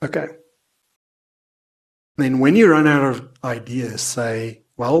 Okay. Then when you run out of ideas, say,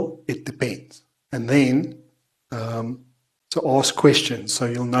 well, it depends. And then to ask questions. So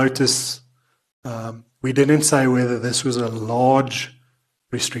you'll notice we didn't say whether this was a large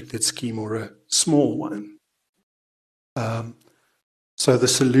restricted scheme or a small one. So the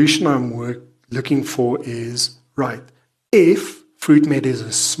solution I'm looking for is, right, if FruitMed is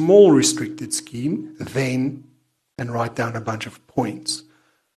a small restricted scheme, then, and write down a bunch of points.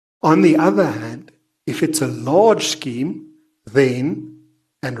 On the other hand, if it's a large scheme, then,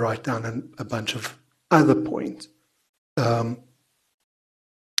 and write down a bunch of other points.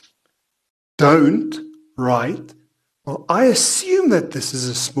 Don't write, well, I assume that this is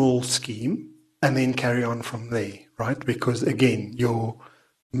a small scheme, and then carry on from there, right? Because again, you're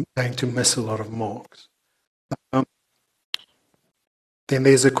going to miss a lot of marks. Then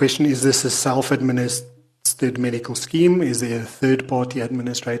there's a question, is this a self-administered medical scheme? Is there a third-party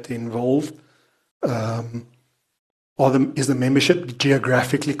administrator involved? Is the membership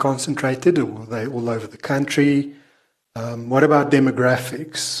geographically concentrated, or are they all over the country? What about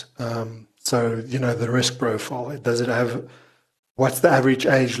demographics? So, you know, the risk profile, does it have, what's the average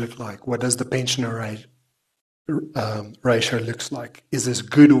age look like? What does the pensioner ratio looks like? Is this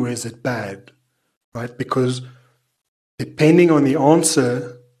good or is it bad, right? Because depending on the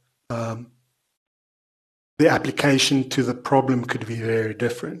answer, the application to the problem could be very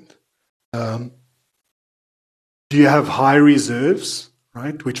different. Do you have high reserves,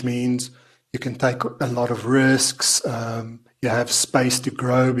 right? Which means you can take a lot of risks. You have space to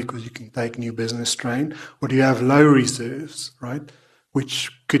grow because you can take new business strain. Or do you have low reserves, right? Which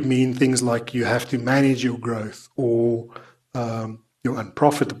could mean things like you have to manage your growth, or you're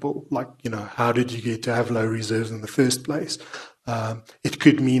unprofitable. Like, you know, how did you get to have low reserves in the first place? It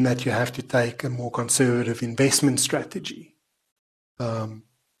could mean that you have to take a more conservative investment strategy.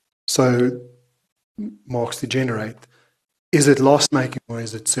 So marks to generate. Is it loss-making or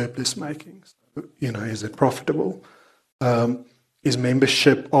is it surplus-making? You know, is it profitable? Is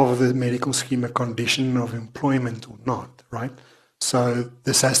membership of the medical scheme a condition of employment or not, right? So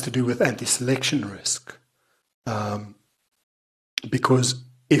this has to do with anti-selection risk. Because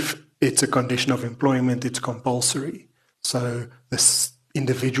if it's a condition of employment, it's compulsory. So this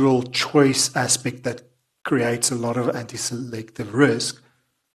individual choice aspect that creates a lot of anti-selective risk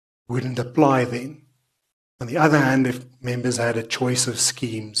wouldn't apply then. On the other hand, if members had a choice of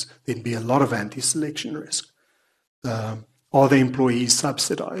schemes, there'd be a lot of anti-selection risk. Are the employees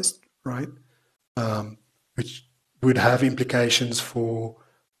subsidized, right? Which would have implications for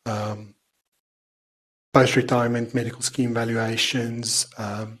post-retirement medical scheme valuations,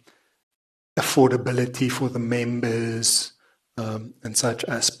 affordability for the members, and such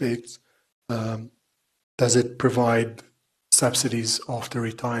aspects. Does it provide subsidies after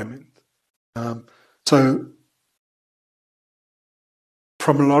retirement? So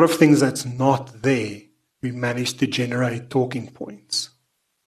from a lot of things that's not there, we managed to generate talking points.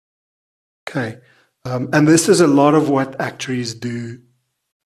 Okay. And this is a lot of what actuaries do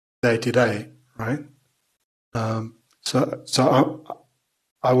day to day, right? So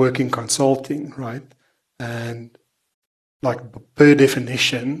I work in consulting, right? And like per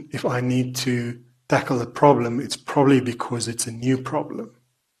definition, if I need to tackle a problem, it's probably because it's a new problem,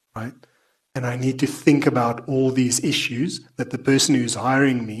 right? And I need to think about all these issues that the person who's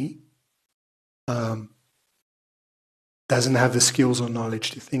hiring me doesn't have the skills or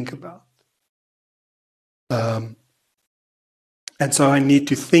knowledge to think about. And so I need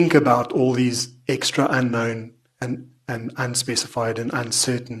to think about all these extra unknown and unspecified and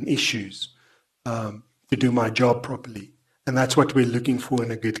uncertain issues to do my job properly. And that's what we're looking for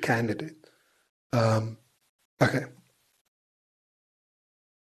in a good candidate. Okay.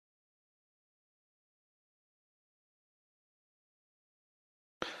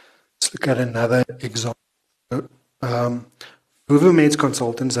 Let's look at another example. VuvaMed's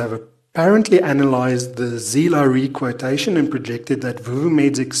consultants have apparently analyzed the Zila re-quotation and projected that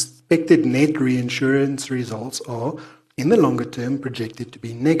VuvaMed's expected net reinsurance results are, in the longer term, projected to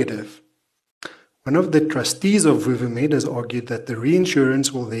be negative. One of the trustees of VuvaMed has argued that the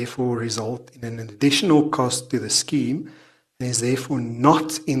reinsurance will therefore result in an additional cost to the scheme and is therefore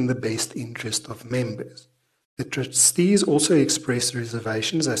not in the best interest of members. The trustees also expressed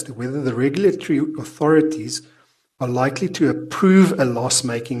reservations as to whether the regulatory authorities are likely to approve a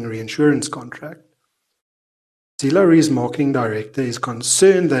loss-making reinsurance contract. Zila Re's marketing director is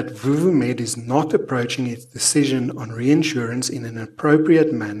concerned that VuvaMed is not approaching its decision on reinsurance in an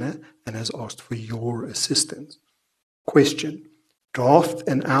appropriate manner and has asked for your assistance. Question: draft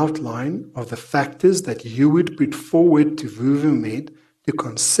an outline of the factors that you would put forward to Vuvamed to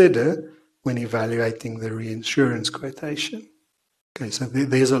consider when evaluating the reinsurance quotation. Okay, so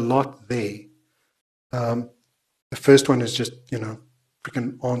there's a lot there. The first one is just, we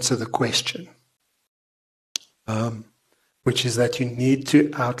can answer the question, which is that you need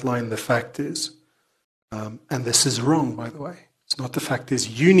to outline the factors. And this is wrong, by the way. It's not the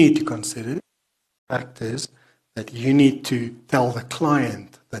factors you need to consider, factors that you need to tell the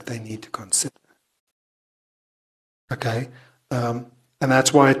client that they need to consider. Okay? And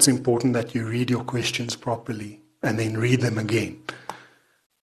that's why it's important that you read your questions properly and then read them again.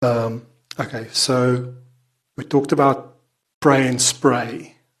 Okay, so we talked about pray and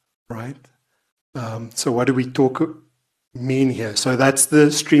spray, right? So what do we mean here? So that's the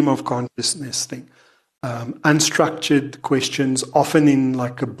stream of consciousness thing. Unstructured questions, often in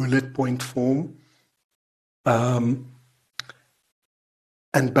like a bullet point form. And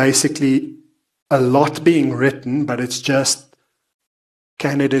basically a lot being written, but it's just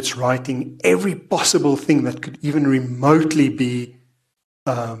candidates writing every possible thing that could even remotely be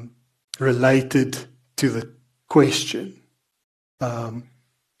related to the question.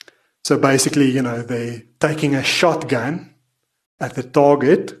 So basically, they're taking a shotgun at the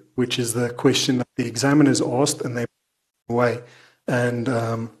target, which is the question that the examiners asked, and they're away and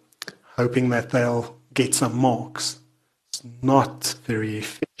hoping that they'll get some marks. It's not very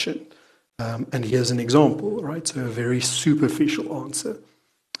efficient. And here's an example, right? So a very superficial answer.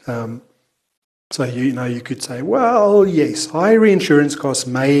 So, you could say, well, yes, high reinsurance costs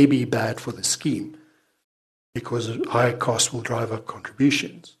may be bad for the scheme because high costs will drive up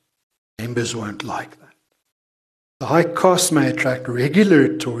contributions. Members won't like that. The high costs may attract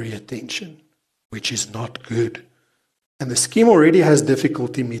regulatory attention, which is not good. And the scheme already has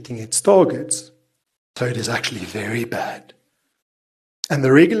difficulty meeting its targets. So it is actually very bad. And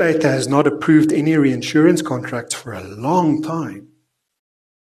the regulator has not approved any reinsurance contracts for a long time.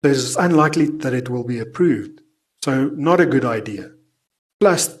 So it's unlikely that it will be approved. So not a good idea.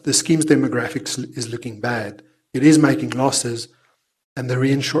 Plus, the scheme's demographics is looking bad. It is making losses, and the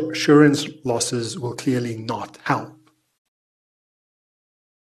reinsurance losses will clearly not help.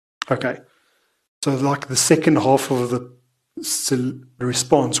 Okay. So like the second half of the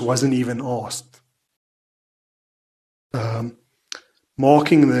response wasn't even asked.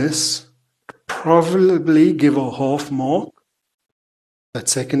 Marking this, probably give a half mark, that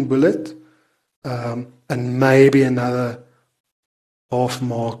second bullet, and maybe another half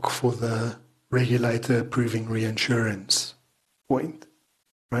mark for the regulator approving reinsurance point,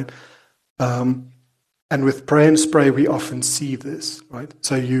 right? And with pray and spray, we often see this, right?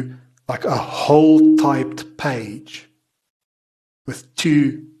 So you, like a whole typed page with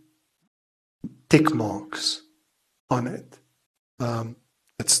 2 tick marks on it.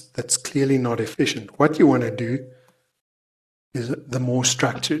 That's clearly not efficient. What you want to do is the more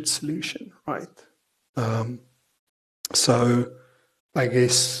structured solution, right? So I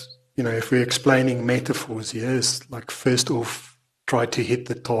guess, if we're explaining metaphors here, it's like first off, try to hit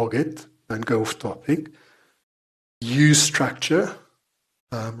the target, don't go off topic. Use structure,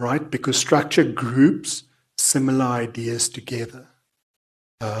 right? Because structure groups similar ideas together.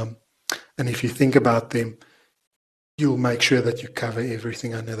 And if you think about them, you'll make sure that you cover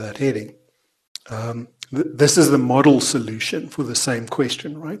everything under that heading. This is the model solution for the same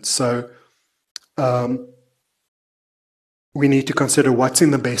question, right? So we need to consider what's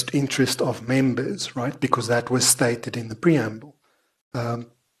in the best interest of members, right? Because that was stated in the preamble.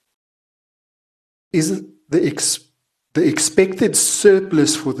 Isn't the expected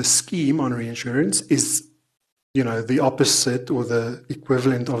surplus for the scheme on reinsurance is, the opposite or the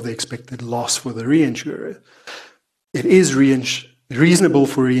equivalent of the expected loss for the reinsurer. It is reasonable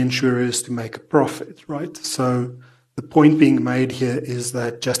for reinsurers to make a profit, right? So the point being made here is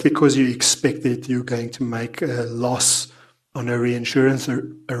that just because you expect that you're going to make a loss on a reinsurance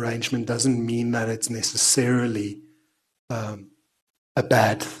arrangement doesn't mean that it's necessarily a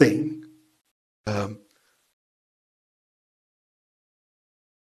bad thing.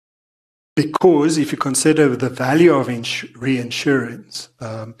 Because if you consider the value of reinsurance,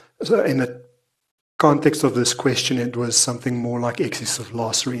 so in the context of this question, it was something more like excess of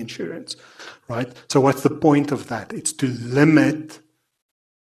loss reinsurance, right? So what's the point of that? It's to limit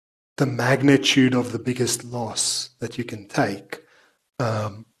the magnitude of the biggest loss that you can take.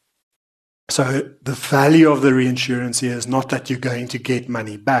 So the value of the reinsurance here is not that you're going to get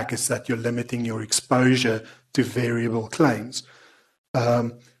money back, it's that you're limiting your exposure to variable claims.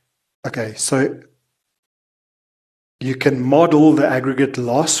 Okay, so you can model the aggregate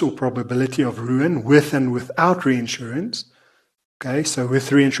loss or probability of ruin with and without reinsurance. Okay, so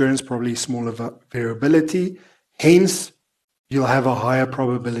with reinsurance, probably smaller variability. Hence, you'll have a higher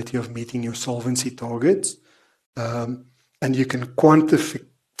probability of meeting your solvency targets, and you can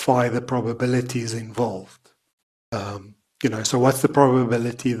quantify the probabilities involved. So what's the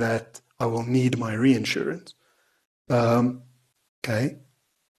probability that I will need my reinsurance? Okay.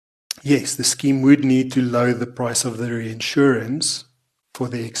 Yes, the scheme would need to lower the price of the reinsurance for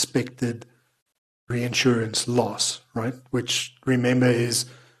the expected reinsurance loss, right? Which, remember, is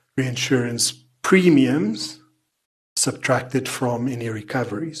reinsurance premiums subtracted from any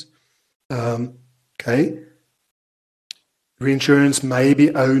recoveries. Okay. Reinsurance may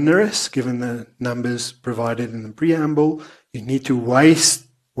be onerous given the numbers provided in the preamble. You need to weigh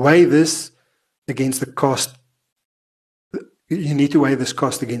this against the cost. You need to weigh this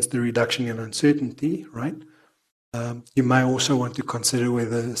cost against the reduction in uncertainty, right? You may also want to consider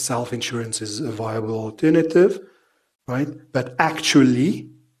whether self-insurance is a viable alternative, right? But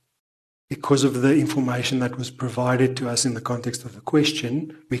actually, because of the information that was provided to us in the context of the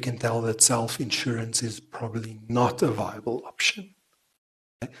question, we can tell that self-insurance is probably not a viable option.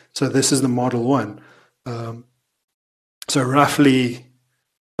 Okay? So this is the model one. So roughly,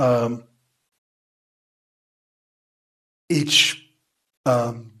 each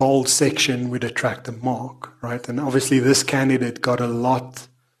bold section would attract a mark, right? And obviously this candidate got a lot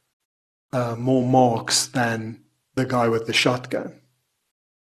more marks than the guy with the shotgun.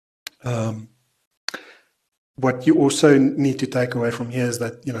 What you also need to take away from here is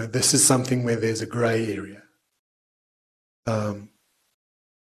that, this is something where there's a gray area.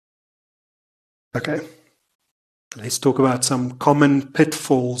 Okay, let's talk about some common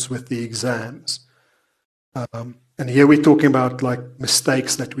pitfalls with the exams. And here we're talking about like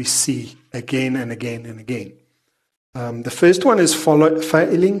mistakes that we see again and again and again. The first one is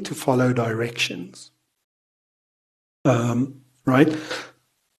failing to follow directions. Right?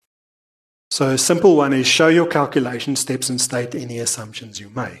 So a simple one is show your calculation steps and state any assumptions you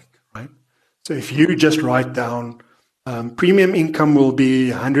make, right? So if you just write down premium income will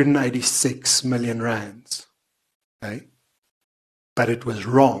be 186 million rands, okay? But it was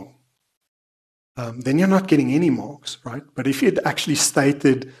wrong. Then you're not getting any marks, right? But if you'd actually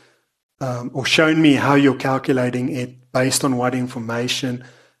stated or shown me how you're calculating it based on what information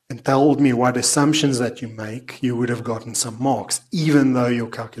and told me what assumptions that you make, you would have gotten some marks, even though your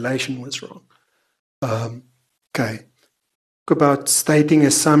calculation was wrong. Okay. Talk about stating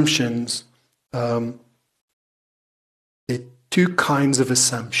assumptions. There are two kinds of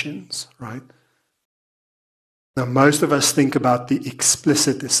assumptions, right? Now, most of us think about the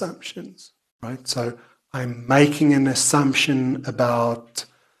explicit assumptions, right? So I'm making an assumption about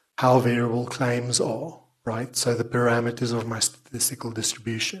how variable claims are, right? So the parameters of my statistical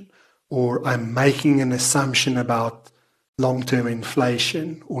distribution. Or I'm making an assumption about long-term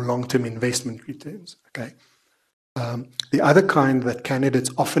inflation or long-term investment returns, okay? The other kind that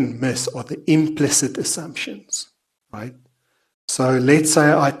candidates often miss are the implicit assumptions, right? So let's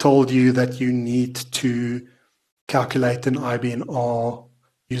say I told you that you need to calculate an IBNR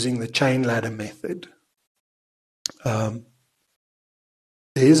using the chain ladder method.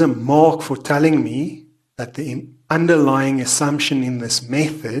 There's a mark for telling me that the underlying assumption in this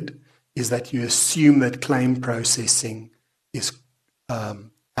method is that you assume that claim processing is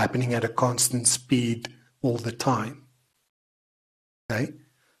happening at a constant speed all the time. Okay?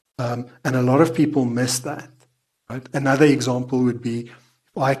 And a lot of people miss that. Right? Another example would be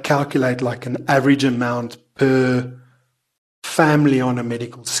if I calculate like an average amount per family on a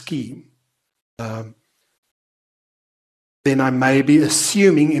medical scheme, then I may be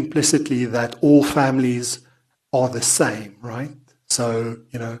assuming implicitly that all families are the same, right? So,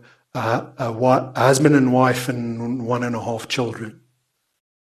 a husband and wife and 1.5 children.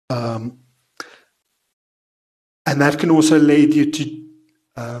 And that can also lead you to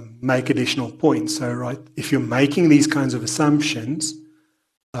make additional points. So, right, if you're making these kinds of assumptions,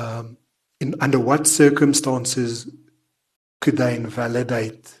 under what circumstances could they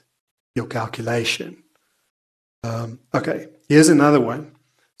invalidate your calculation? Okay, here's another one.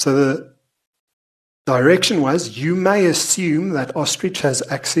 So the direction was, you may assume that Ostrich has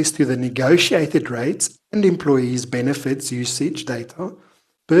access to the negotiated rates and employees' benefits usage data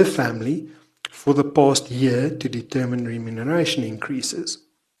per family for the past year to determine remuneration increases.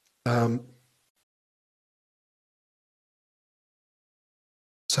 So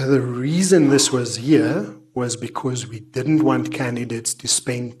the reason this was here was because we didn't want candidates to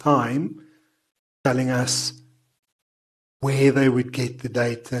spend time telling us where they would get the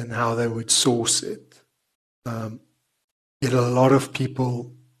data and how they would source it. Yet a lot of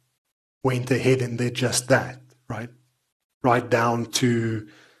people went ahead and did just that, right? right down to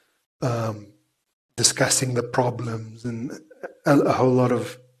discussing the problems and a whole lot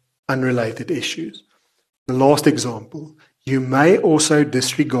of unrelated issues. The last example, you may also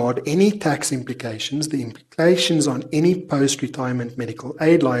disregard any tax implications, the implications on any post-retirement medical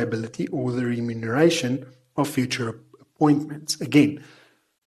aid liability or the remuneration of future appointments. Again,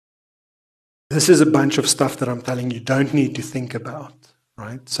 this is a bunch of stuff that I'm telling you don't need to think about,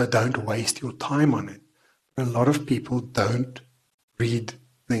 right? So don't waste your time on it. A lot of people don't read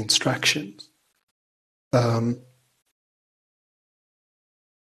the instructions.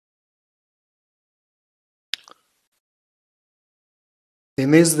 Then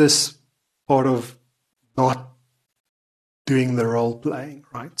there's this part of not doing the role playing,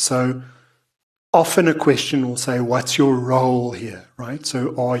 right? So often a question will say, what's your role here, right?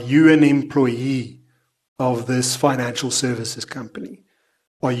 So are you an employee of this financial services company?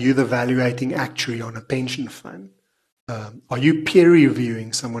 Are you the valuating actuary on a pension fund? Are you peer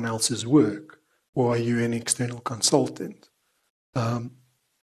reviewing someone else's work? Or are you an external consultant?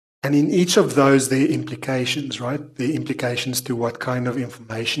 And in each of those, there are implications, right? The implications to what kind of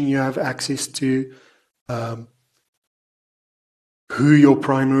information you have access to, who your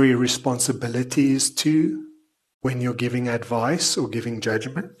primary responsibility is to when you're giving advice or giving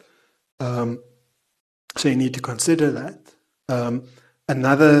judgment. So you need to consider that.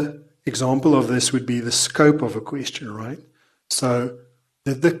 Another example of this would be the scope of a question, right? So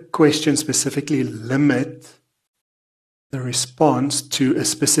did the question specifically limit the response to a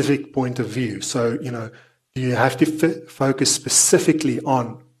specific point of view? So, do you have to focus specifically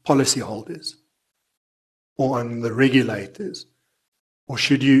on policyholders or on the regulators? Or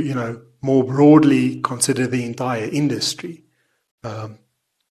should you, more broadly consider the entire industry? Or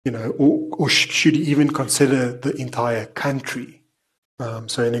should you even consider the entire country?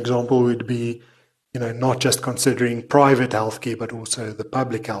 So an example would be, not just considering private healthcare, but also the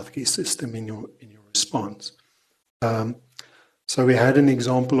public healthcare system in your response. So we had an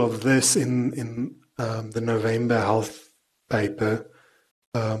example of this in the November health paper.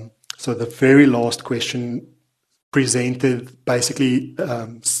 So the very last question presented basically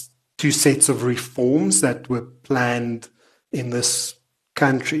two sets of reforms that were planned in this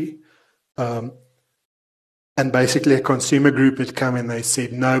country. And basically a consumer group had come and they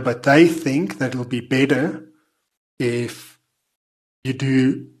said, no, but they think that it'll be better if you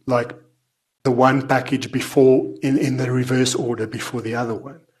do like the one package before in the reverse order before the other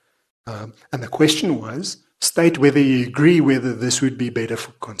one. And the question was, state whether you agree whether this would be better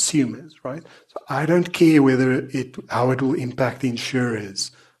for consumers, right? So I don't care how it will impact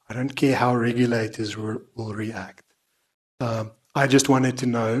insurers. I don't care how regulators will react. I just wanted to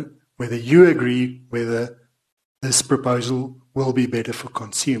know whether you agree whether this proposal will be better for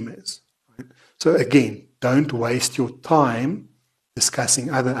consumers. Right? So again, don't waste your time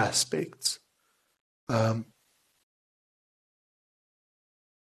discussing other aspects. On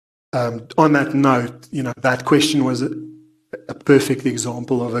that note, that question was a perfect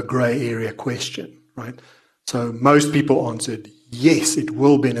example of a gray area question, right? So most people answered, yes, it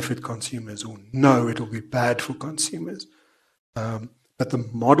will benefit consumers, or no, it will be bad for consumers. But the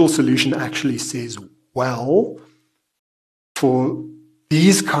model solution actually says, well, for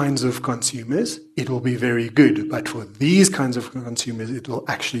these kinds of consumers, it will be very good, but for these kinds of consumers, it will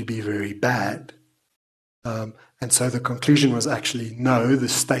actually be very bad. And so the conclusion was actually, no, the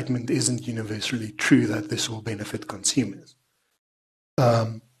statement isn't universally true that this will benefit consumers.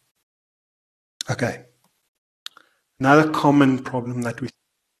 Okay. Another common problem that we see,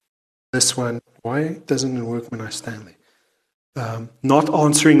 this one, why doesn't it work when I stand there? Not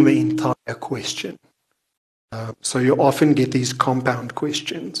answering the entire question. So you often get these compound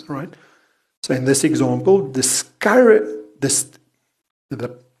questions, right? So in this example,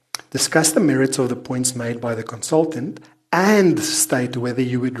 discuss the merits of the points made by the consultant and state whether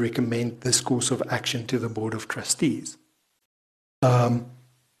you would recommend this course of action to the Board of Trustees. So,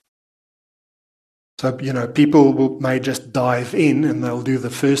 people may just dive in and they'll do the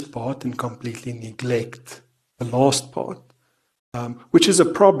first part and completely neglect the last part, which is a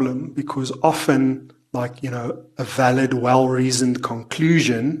problem because often, a valid, well-reasoned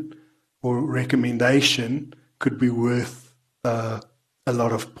conclusion or recommendation could be worth a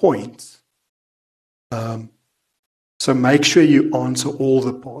lot of points. So make sure you answer all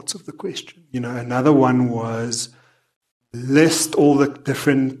the parts of the question. Another one was list all the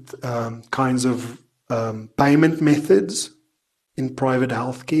different kinds of payment methods in private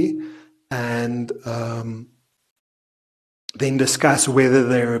healthcare and then discuss whether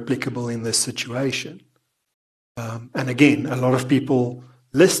they're applicable in this situation. And again, a lot of people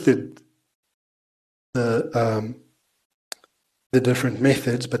listed the the different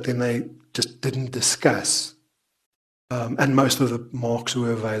methods, but then they just didn't discuss. And most of the marks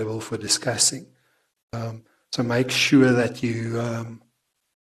were available for discussing. So make sure that you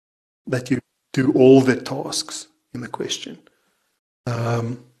do all the tasks in the question.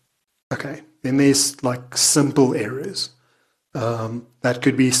 Okay, then there's like simple errors. That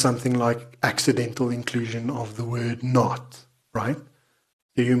could be something like accidental inclusion of the word not, right?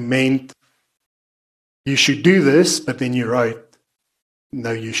 You meant you should do this, but then you wrote,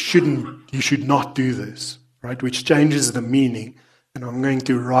 no, you shouldn't, you should not do this, right? Which changes the meaning. And I'm going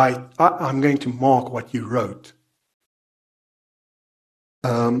to mark what you wrote.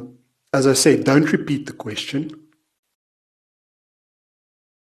 As I said, don't repeat the question.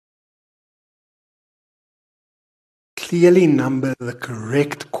 Clearly number the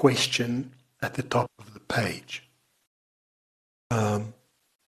correct question at the top of the page.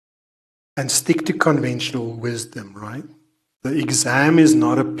 And stick to conventional wisdom, right? The exam is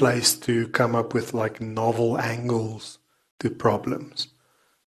not a place to come up with like novel angles to problems.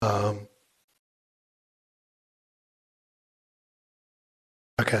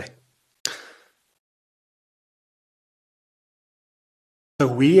 Okay. So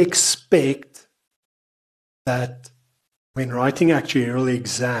we expect that when writing actuarial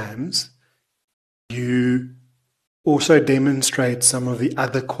exams, you also demonstrate some of the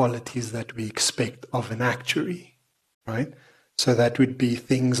other qualities that we expect of an actuary, right? So that would be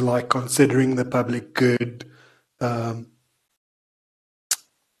things like considering the public good. Does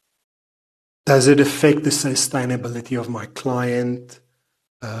it affect the sustainability of my client?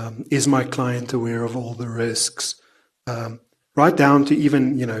 Is my client aware of all the risks? Right down to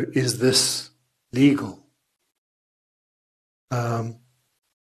even, is this legal?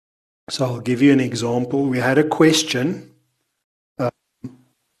 So I'll give you an example. We had a question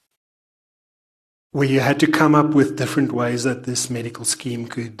where you had to come up with different ways that this medical scheme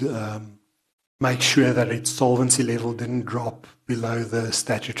could make sure that its solvency level didn't drop below the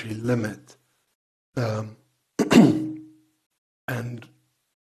statutory limit. And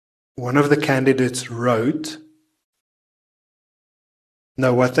one of the candidates wrote,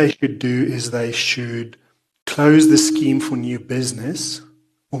 no, what they should do is they should close the scheme for new business,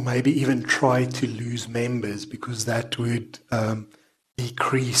 or maybe even try to lose members, because that would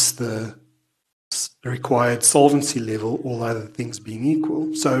decrease the required solvency level, all other things being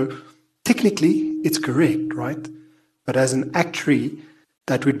equal. So technically, it's correct, right? But as an actuary,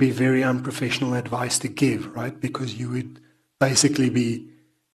 that would be very unprofessional advice to give, right? Because you would basically be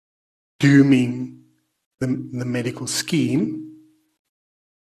dooming the medical scheme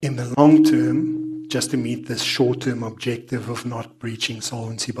in the long term just to meet this short-term objective of not breaching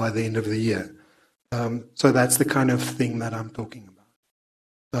solvency by the end of the year. So that's the kind of thing that I'm talking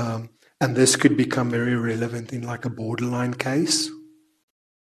about. And this could become very relevant in like a borderline case,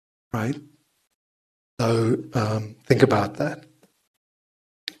 right? So think about that.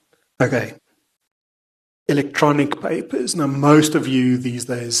 Okay. Electronic papers. Now, most of you these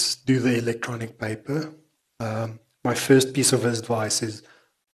days do the electronic paper. My first piece of advice is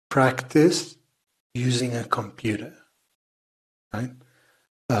practice using a computer, right?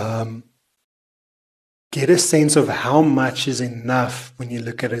 Get a sense of how much is enough when you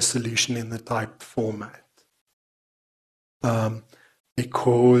look at a solution in the typed format.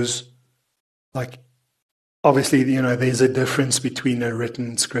 Because, like, obviously, there's a difference between a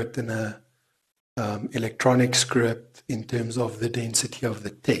written script and a electronic script in terms of the density of the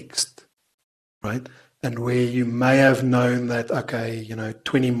text, right? And where you may have known that, okay,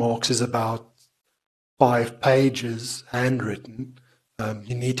 20 marks is about 5 pages handwritten,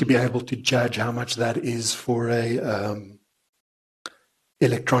 you need to be able to judge how much that is for a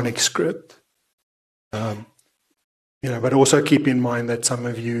electronic script. But also keep in mind that some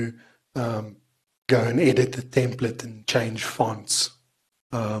of you go and edit the template and change fonts,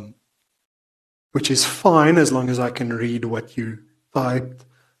 which is fine as long as I can read what you typed.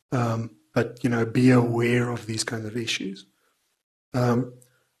 But be aware of these kinds of issues.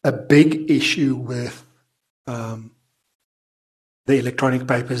 A big issue with the electronic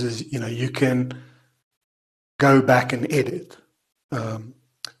papers is, you can go back and edit.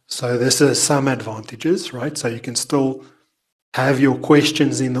 So this has some advantages, right? So you can still have your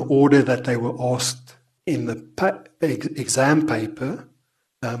questions in the order that they were asked in the exam paper,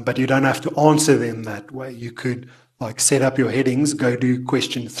 but you don't have to answer them that way. You could like set up your headings, go do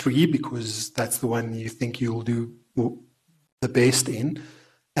question 3 because that's the one you think you'll do the best in,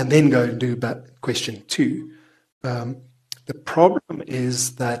 and then go and do question 2. The problem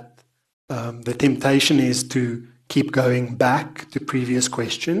is that the temptation is to keep going back to previous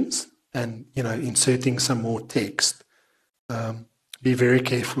questions and inserting some more text. Be very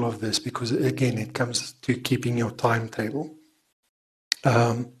careful of this because, again, it comes to keeping your timetable.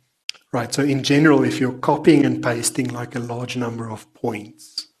 Right, so in general, if you're copying and pasting like a large number of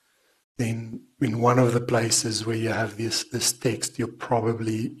points, then in one of the places where you have this text, you've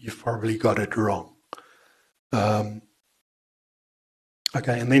probably got it wrong. Okay,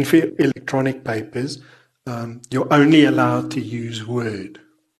 and then for electronic papers, you're only allowed to use Word.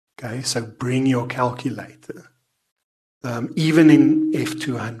 Okay, so bring your calculator. Even in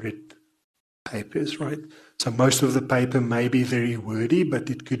F200 papers, right? So most of the paper may be very wordy, but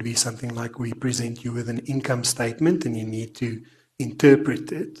it could be something like we present you with an income statement and you need to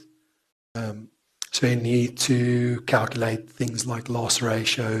interpret it. So you need to calculate things like loss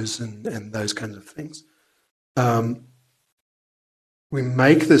ratios and those kinds of things. We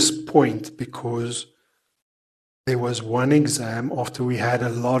make this point because there was one exam after we had a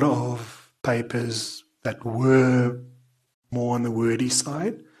lot of papers that were more on the wordy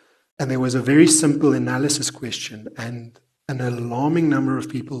side, and there was a very simple analysis question, and an alarming number of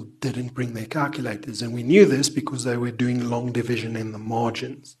people didn't bring their calculators, and we knew this because they were doing long division in the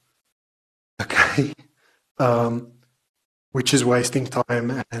margins. Okay, which is wasting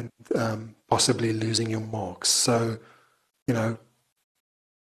time and possibly losing your marks. So,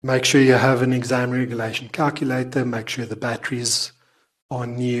 make sure you have an exam regulation calculator, make sure the batteries are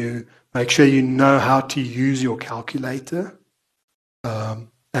new, make sure you know how to use your calculator,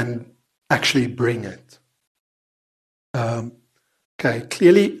 and actually bring it. Okay,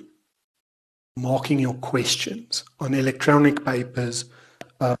 clearly marking your questions on electronic papers,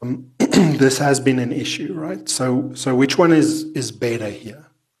 this has been an issue, right? So which one is better here?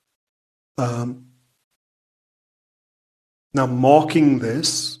 Now, marking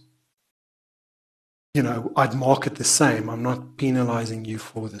this, I'd mark it the same. I'm not penalizing you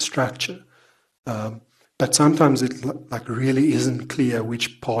for the structure. But sometimes it really isn't clear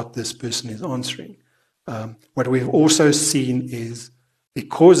which part this person is answering. What we've also seen is,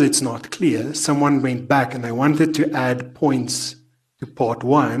 because it's not clear, someone went back and they wanted to add points to part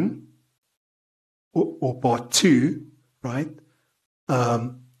 1 or part 2, right?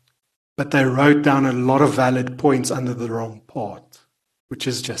 But they wrote down a lot of valid points under the wrong part, which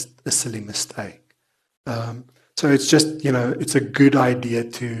is just a silly mistake. So it's just, it's a good idea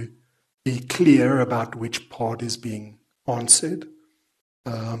to be clear about which part is being answered.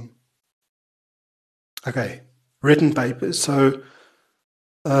 Okay, written papers. So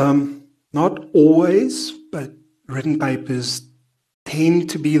not always, but written papers tend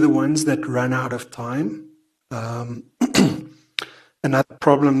to be the ones that run out of time. Another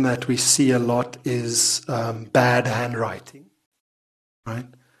problem that we see a lot is bad handwriting, right?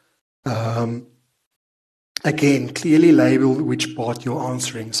 Again, clearly label which part you're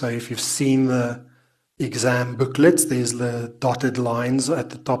answering. So if you've seen the exam booklets, there's the dotted lines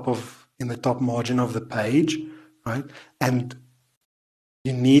at the top in the top margin of the page, right? And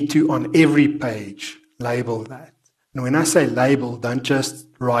you need to, on every page, label that. And when I say label, don't just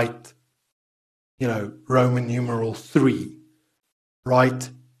write, Roman numeral 3. Write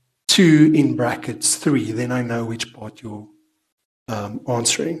 2 in brackets 3, then I know which part you're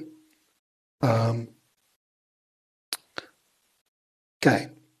answering. Okay,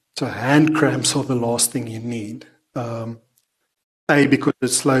 so hand cramps are the last thing you need. A, because it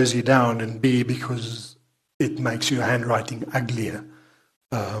slows you down, and B, because it makes your handwriting uglier.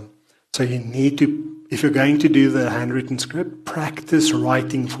 So you need to, if you're going to do the handwritten script, practice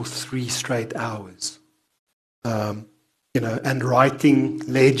writing for 3 straight hours. And writing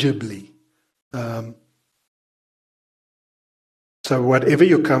legibly. So whatever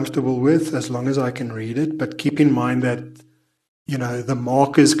you're comfortable with, as long as I can read it, but keep in mind that, the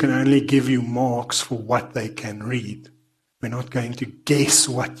markers can only give you marks for what they can read. We're not going to guess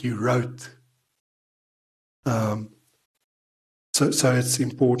what you wrote. So it's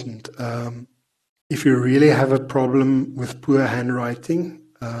important. If you really have a problem with poor handwriting,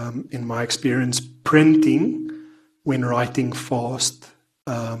 in my experience, printing when writing fast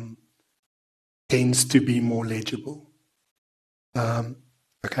tends to be more legible.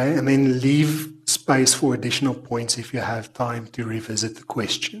 Okay, and then leave space for additional points if you have time to revisit the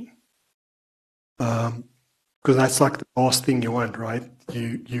question. Because that's like the last thing you want, right?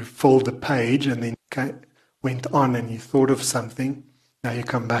 You filled the page and then went on and you thought of something. Now you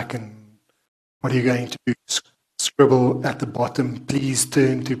come back and what are you going to do? Scribble at the bottom, please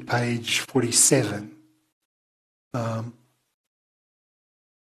turn to page 47.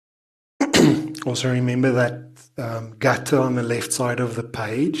 Also remember that gutter on the left side of the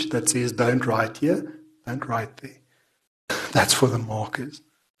page that says don't write here, don't write there. That's for the markers.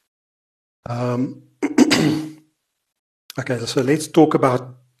 Okay, so let's talk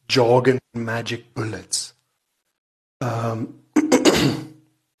about jargon magic bullets. Sorry.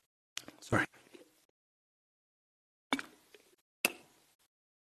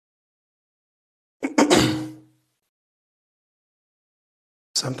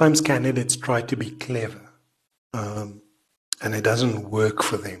 Sometimes candidates try to be clever, and it doesn't work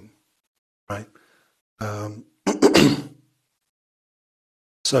for them, right?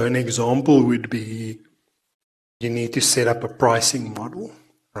 So an example would be you need to set up a pricing model,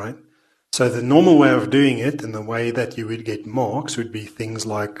 right? So the normal way of doing it and the way that you would get marks would be things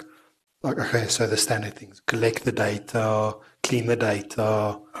like okay, so the standard things, collect the data, clean the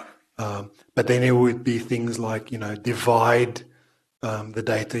data, but then it would be things like, divide the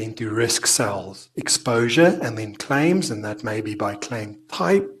data into risk cells, exposure, and then claims, and that may be by claim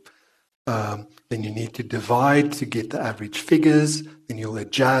type. Then you need to divide to get the average figures, then you'll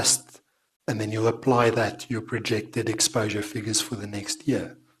adjust, and then you'll apply that to your projected exposure figures for the next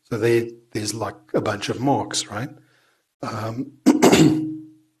year. So there's like a bunch of marks, right?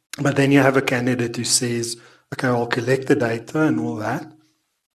 But then you have a candidate who says, okay, I'll collect the data and all that,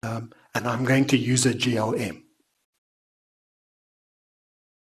 and I'm going to use a GLM.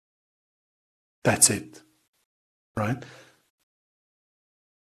 That's it, right?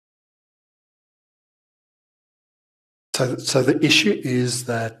 So the issue is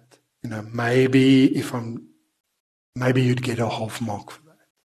that, maybe maybe you'd get a half mark for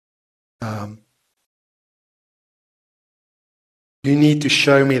that. You need to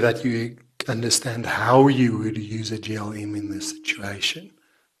show me that you understand how you would use a GLM in this situation.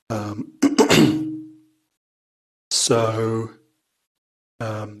 So,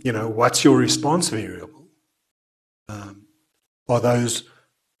 what's your response variable? Are those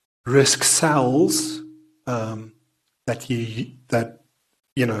risk cells in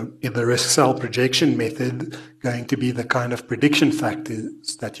the risk cell projection method going to be the kind of prediction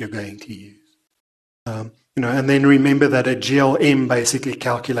factors that you're going to use? And then remember that a GLM basically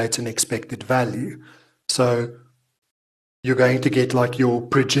calculates an expected value. So you're going to get like your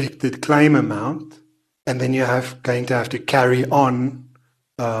projected claim amount, and then you're going to have to carry on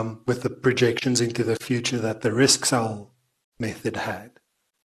with the projections into the future that the risk cell method had.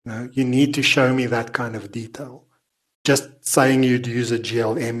 You need to show me that kind of detail. Just saying you'd use a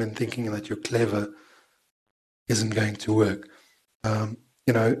GLM and thinking that you're clever isn't going to work.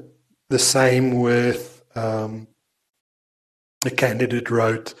 The same with a candidate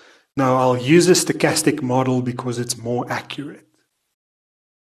wrote, no, I'll use a stochastic model because it's more accurate.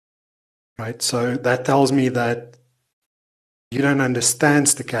 Right? So that tells me that you don't understand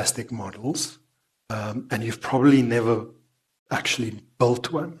stochastic models, and you've probably never actually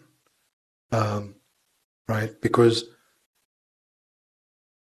built one. Right? Because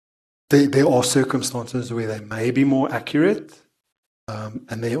there are circumstances where they may be more accurate,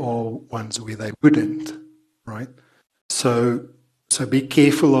 and there are ones where they wouldn't, right? So be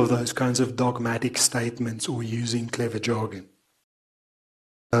careful of those kinds of dogmatic statements or using clever jargon.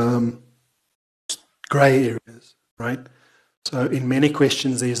 Gray areas, right? So in many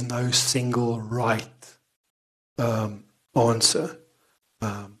questions, there's no single right answer.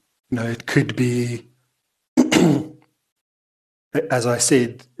 It could be, as I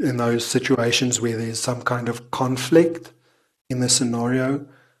said, in those situations where there's some kind of conflict in the scenario,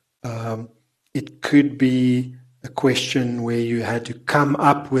 it could be a question where you had to come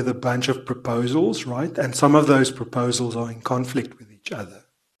up with a bunch of proposals, right? And some of those proposals are in conflict with each other,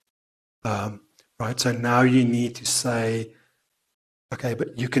 right? So now you need to say, okay,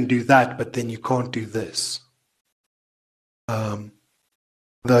 but you can do that, but then you can't do this.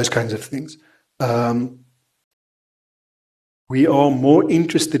 Those kinds of things. We are more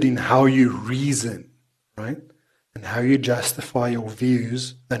interested in how you reason, right? And how you justify your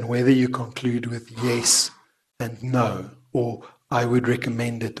views than whether you conclude with yes and no, or I would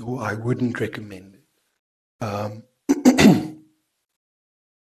recommend it or I wouldn't recommend it.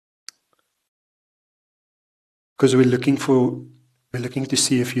 Because we're looking to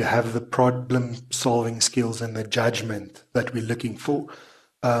see if you have the problem solving skills and the judgment that we're looking for.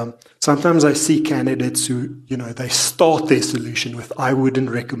 Sometimes I see candidates who, they start their solution with, I wouldn't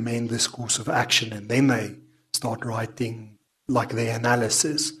recommend this course of action, and then they start writing like their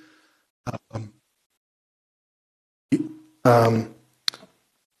analysis.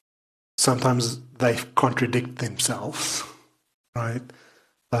 Sometimes they contradict themselves, right?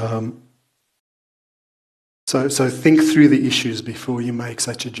 So think through the issues before you make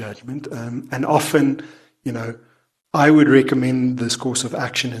such a judgment. And often, I would recommend this course of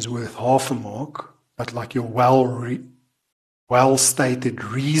action is worth half a mark, but like your well-stated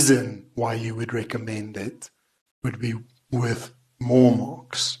reason why you would recommend it would be with more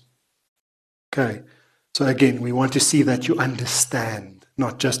marks. Okay, so again, we want to see that you understand,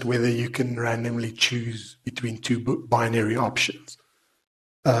 not just whether you can randomly choose between two binary options.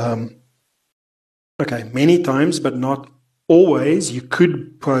 Okay, many times, but not always, you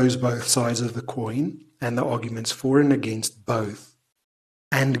could pose both sides of the coin and the arguments for and against both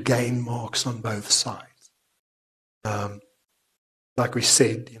and gain marks on both sides. Like we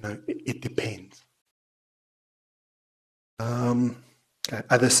said, it depends. Okay,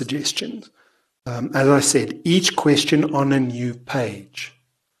 other suggestions. As I said, each question on a new page.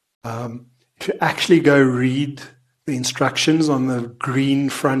 If you actually go read the instructions on the green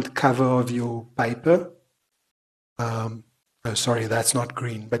front cover of your paper, oh, sorry, that's not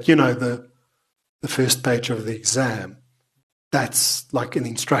green, but the first page of the exam, that's like an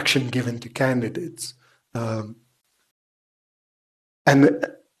instruction given to candidates. And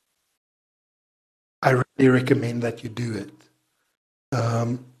I really recommend that you do it.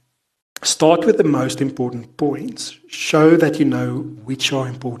 Start with the most important points. Show that you know which are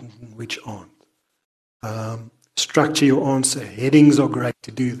important and which aren't. Structure your answer. Headings are great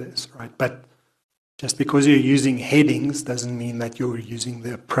to do this, right? But just because you're using headings doesn't mean that you're using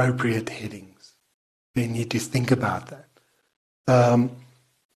the appropriate headings. You need to think about that.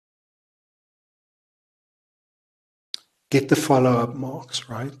 Get the follow-up marks,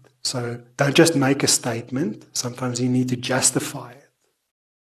 right? So don't just make a statement. Sometimes you need to justify it.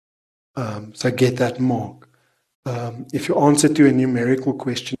 So get that mark. If you answer to a numerical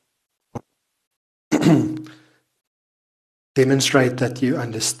question, demonstrate that you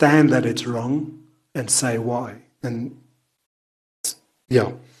understand that it's wrong and say why. And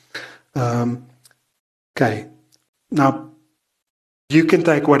yeah. Okay. Now, you can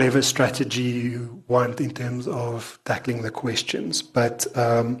take whatever strategy you want in terms of tackling the questions, but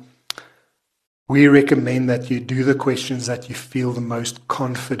we recommend that you do the questions that you feel the most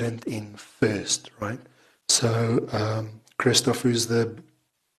confident in first, right? So Christoph, who's the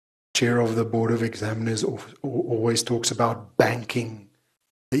chair of the Board of Examiners, always talks about banking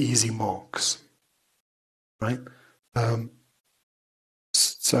the easy marks, right?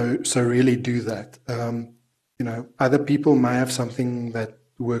 So really do that. Other people may have something that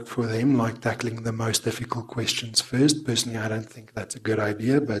worked for them, like tackling the most difficult questions first. Personally, I don't think that's a good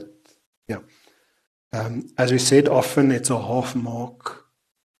idea, but yeah. As we said, often it's a half mark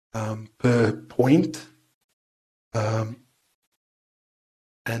per point.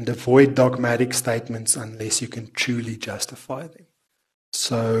 And avoid dogmatic statements unless you can truly justify them.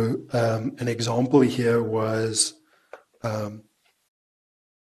 So an example here was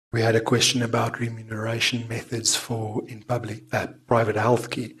we had a question about remuneration methods in private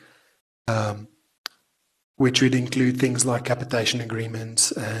healthcare, which would include things like capitation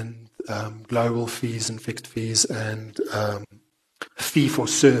agreements and global fees and fixed fees and fee for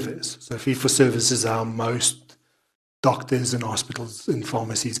service. So fee for service is how most doctors and hospitals and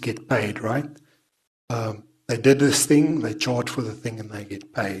pharmacies get paid, right? They did this thing, they charge for the thing, and they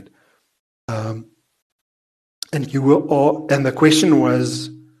get paid. And the question was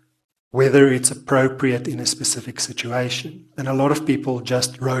whether it's appropriate in a specific situation. And a lot of people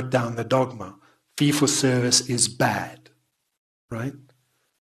just wrote down the dogma: fee for service is bad, right?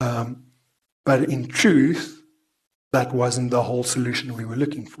 But in truth, that wasn't the whole solution we were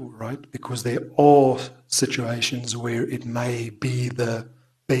looking for, right? Because there are situations where it may be the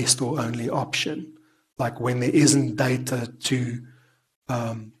best or only option, like when there isn't data to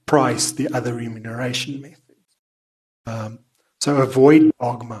price the other remuneration methods. So avoid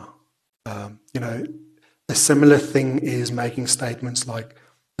dogma. A similar thing is making statements like,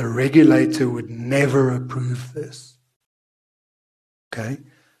 the regulator would never approve this. Okay?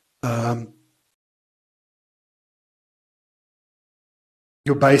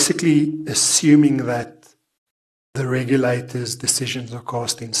 You're basically assuming that the regulator's decisions are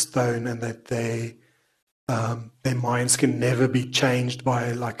cast in stone and that their minds can never be changed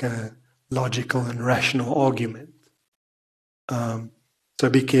by like a logical and rational argument. So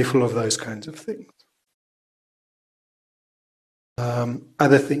be careful of those kinds of things.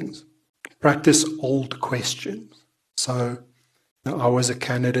 Other things, practice old questions. So I was a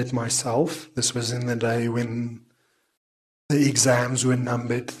candidate myself. This was in the day when the exams were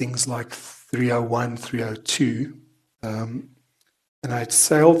numbered, things like 301, 302. And I'd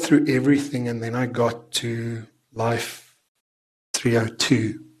sailed through everything, and then I got to life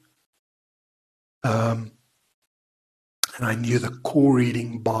 302. And I knew the core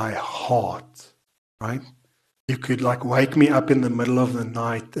reading by heart, right? You could like wake me up in the middle of the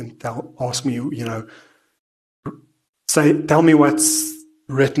night and ask me, tell me what's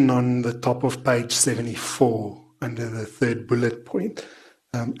written on the top of page 74. under the third bullet point,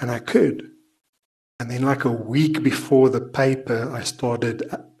 and I could. And then like a week before the paper, I started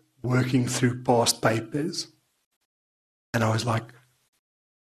working through past papers. And I was like,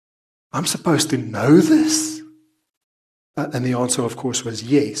 I'm supposed to know this? And the answer, of course, was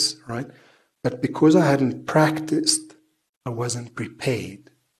yes, right? But because I hadn't practiced, I wasn't prepared,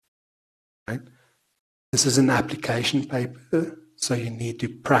 right? This is an application paper, so you need to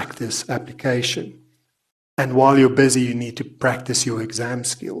practice application. And while you're busy, you need to practice your exam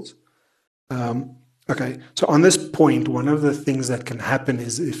skills. Okay, so on this point, one of the things that can happen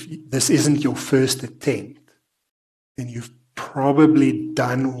is if this isn't your first attempt, then you've probably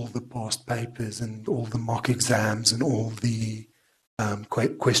done all the past papers and all the mock exams and all the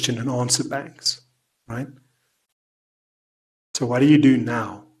question and answer banks, right? So what do you do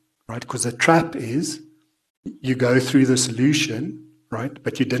now, right? Because the trap is you go through the solution, right?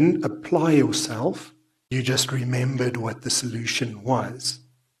 But you didn't apply yourself. You just remembered what the solution was.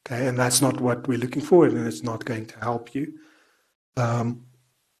 Okay, and that's not what we're looking for, and it's not going to help you.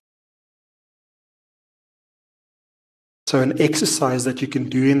 So an exercise that you can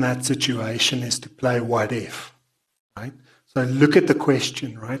do in that situation is to play what if, right? So look at the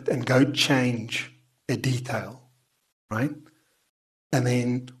question, right, and go change a detail, right? And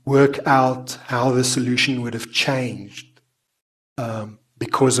then work out how the solution would have changed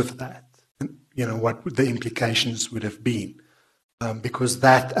because of that, and, you know, what the implications would have been. Because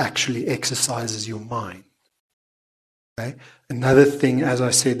that actually exercises your mind. Okay? Another thing, as I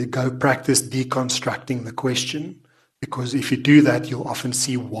said, go practice deconstructing the question, because if you do that, you'll often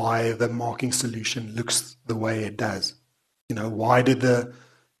see why the marking solution looks the way it does. You know, why did the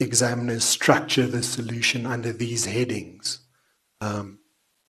examiners structure the solution under these headings?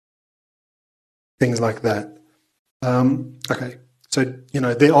 Things like that. Okay, so, you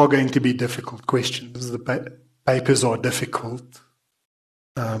know, there are going to be difficult questions. The papers are difficult.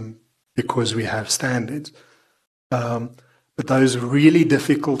 Because we have standards. But those really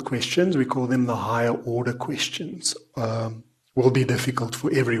difficult questions, we call them the higher order questions, will be difficult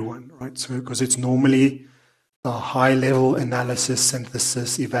for everyone, right? So, because it's normally the high level analysis,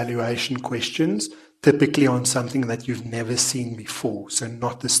 synthesis, evaluation questions, typically on something that you've never seen before, so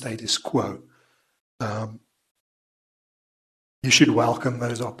not the status quo. You should welcome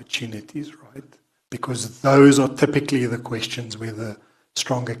those opportunities, right? Because those are typically the questions where the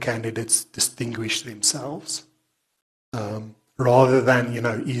stronger candidates distinguish themselves, rather than, you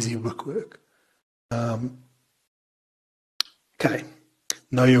know, easy bookwork. Okay,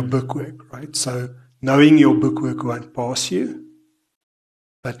 know your bookwork, right? So knowing your bookwork won't pass you,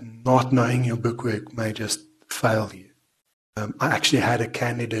 but not knowing your bookwork may just fail you. I actually had a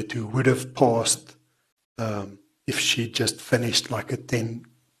candidate who would have passed if she just finished like a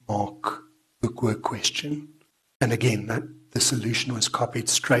 10-mark bookwork question. And again, the solution was copied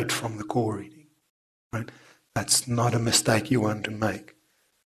straight from the core reading, right? That's not a mistake you want to make.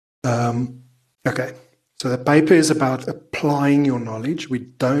 Okay, so the paper is about applying your knowledge. We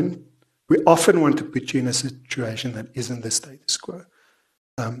often want to put you in a situation that isn't the status quo.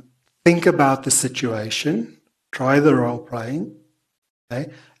 Think about the situation, try the role playing,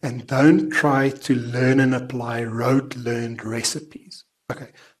 okay? And don't try to learn and apply rote learned recipes.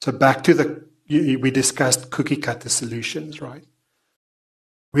 Okay, so back to we discussed cookie cutter solutions, right?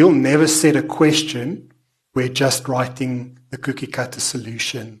 We'll never set a question where just writing the cookie cutter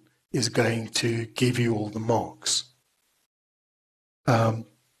solution is going to give you all the marks.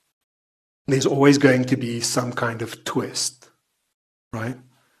 There's always going to be some kind of twist, right?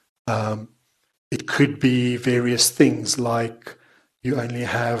 It could be various things like you only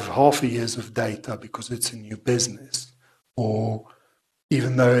have half a year's of data because it's a new business, or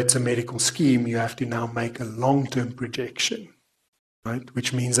even though it's a medical scheme, you have to now make a long-term projection, right?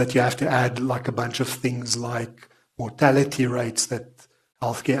 Which means that you have to add like a bunch of things like mortality rates that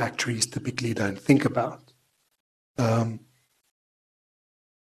healthcare actuaries typically don't think about.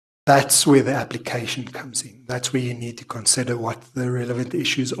 That's where the application comes in. That's where you need to consider what the relevant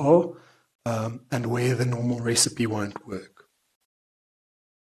issues are, and where the normal recipe won't work.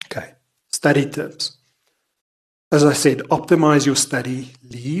 Okay, study tips. As I said, optimize your study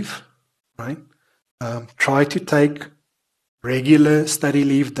leave, right? Try to take regular study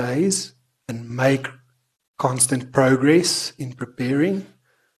leave days and make constant progress in preparing.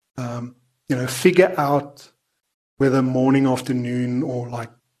 Figure out whether morning, afternoon, or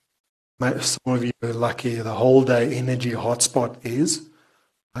like some of you are lucky, the whole day energy hotspot is,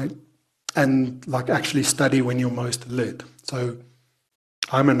 right? And like actually study when you're most alert. So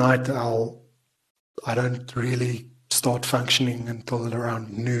I'm a night owl. I don't really start functioning until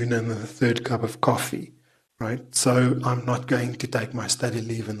around noon and the third cup of coffee, right? So I'm not going to take my study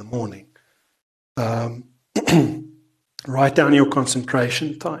leave in the morning. Write down your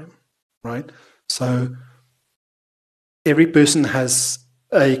concentration time, right? So every person has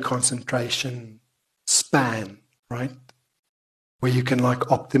a concentration span, right? Where you can like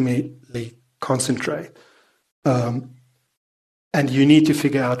optimally concentrate. And you need to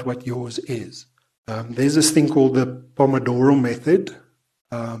figure out what yours is. There's this thing called the Pomodoro method.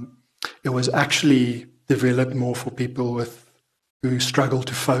 It was actually developed more for people who struggle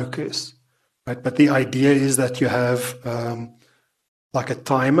to focus, right? But the idea is that you have like a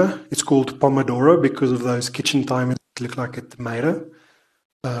timer. It's called Pomodoro because of those kitchen timers that look like a tomato.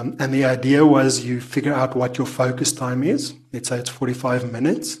 And the idea was you figure out what your focus time is. Let's say it's 45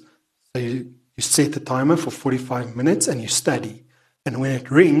 minutes. So you set the timer for 45 minutes and you study. And when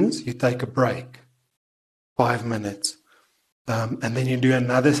it rings, you take a break, 5 minutes. And then you do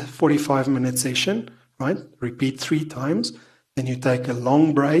another 45-minute session, right? Repeat 3 times. Then you take a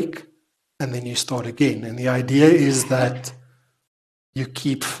long break and then you start again. And the idea is that you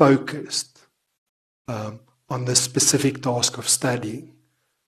keep focused on the specific task of studying.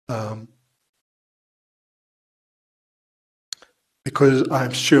 Because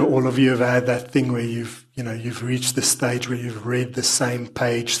I'm sure all of you have had that thing where you've reached the stage where you've read the same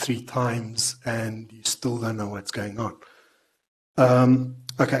page 3 times and you still don't know what's going on.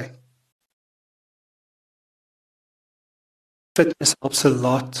 Okay. Fitness helps a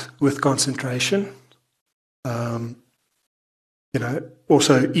lot with concentration.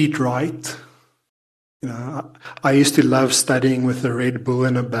 Also eat right. I used to love studying with a Red Bull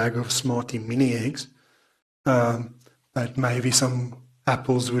and a bag of Smartie mini eggs. But maybe some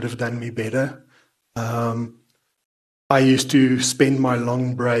apples would have done me better. I used to spend my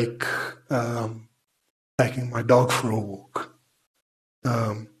long break taking my dog for a walk.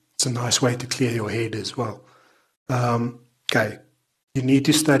 It's a nice way to clear your head as well. Okay, you need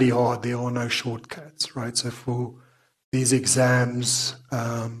to study hard. There are no shortcuts, right? So for these exams,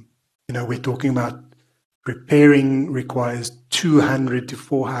 we're talking about preparing requires 200 to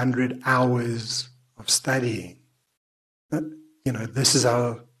 400 hours of studying. This is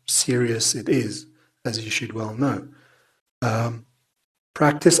how serious it is, as you should well know.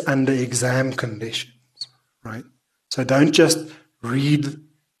 Practice under exam conditions, right? So don't just read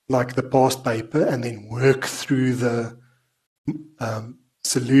like the past paper and then work through the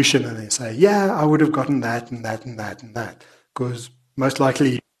solution and then say, yeah, I would have gotten that and that and that and that, because most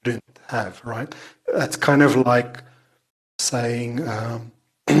likely you didn't have, right? That's kind of like saying,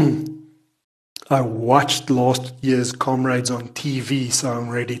 I watched last year's Comrades on TV, so I'm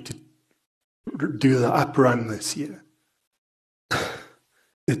ready to do the up run this year.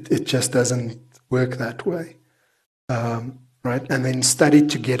 It just doesn't work that way, right? And then study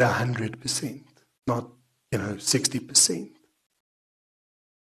to get 100%, not 60%.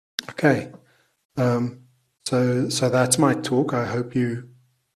 Okay, so that's my talk. I hope you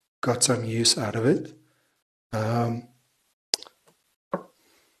got some use out of it.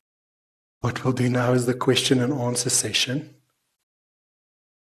 What we'll do now is the question and answer session.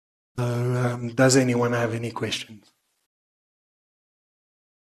 So, does anyone have any questions?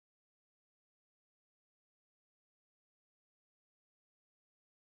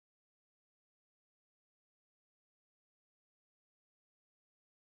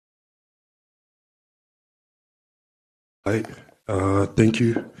 Hi, thank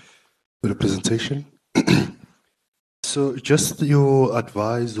you for the presentation. So just your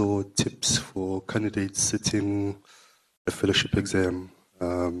advice or tips for candidates sitting a fellowship exam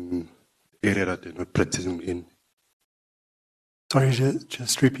area that they're not practicing in. Sorry,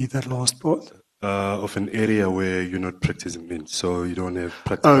 just repeat that last part. Of an area where you're not practicing in, so you don't have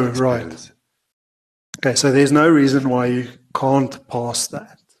practical experience. Right. Okay, so there's no reason why you can't pass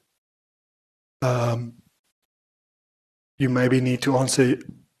that. You maybe need to answer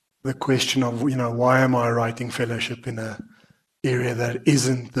the question of, why am I writing fellowship in an area that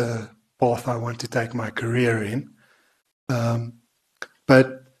isn't the path I want to take my career in?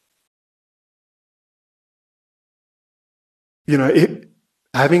 But,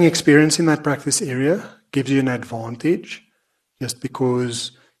 having experience in that practice area gives you an advantage just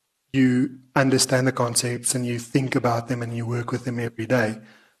because you understand the concepts and you think about them and you work with them every day.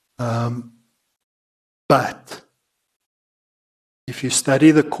 But if you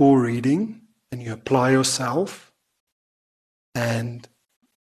study the core reading and you apply yourself, and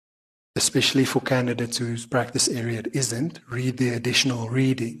especially for candidates whose practice area it isn't, read the additional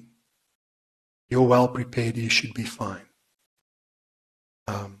reading, you're well prepared, you should be fine.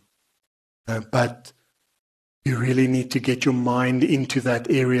 But you really need to get your mind into that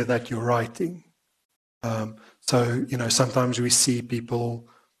area that you're writing. So, sometimes we see people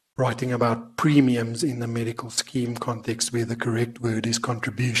writing about premiums in the medical scheme context where the correct word is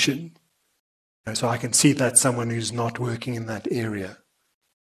contribution. So I can see that's someone who's not working in that area.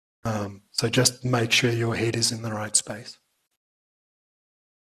 So just make sure your head is in the right space.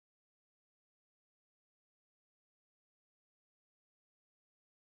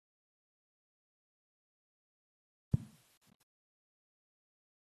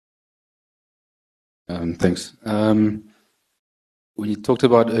 Thanks. When you talked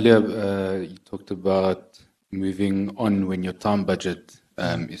about earlier, you talked about moving on when your time budget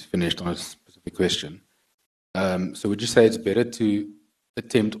is finished on a specific question. So would you say it's better to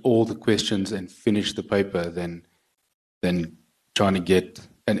attempt all the questions and finish the paper than trying to get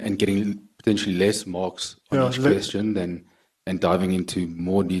and getting potentially less marks on each question and diving into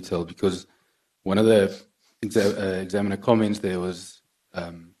more detail? Because one of the examiner comments there was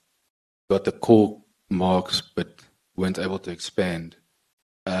got the core marks but weren't able to expand.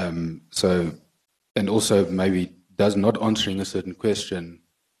 So, and also maybe does not answering a certain question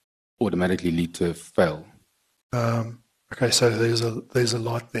automatically lead to a fail? Okay, so there's a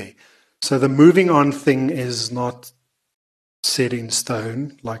lot there. So the moving on thing is not set in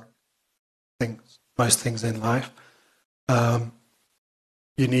stone, like most things in life. You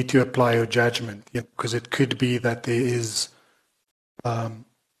need to apply your judgment, because it could be that there is a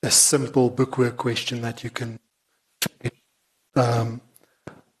simple bookwork question that you can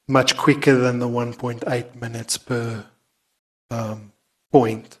much quicker than the 1.8 minutes per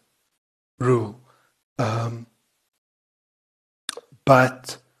point rule.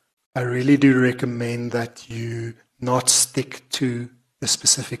 But I really do recommend that you not stick to a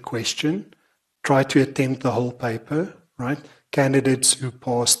specific question. Try to attempt the whole paper, right? Candidates who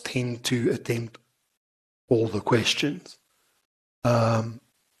pass tend to attempt all the questions.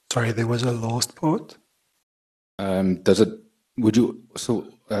 Sorry, there was a last part. Would you also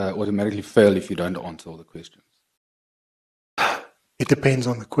automatically fail if you don't answer all the questions? It depends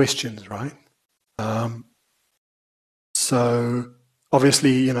on the questions, right? So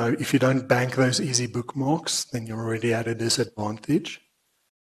obviously, if you don't bank those easy bookmarks, then you're already at a disadvantage.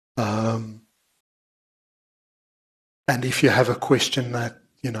 And if you have a question that,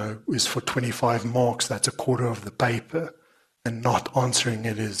 is for 25 marks, that's a quarter of the paper, and not answering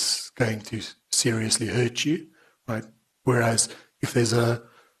it is going to seriously hurt you, right? Whereas if there's a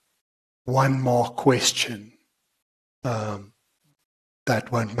 1 mark question,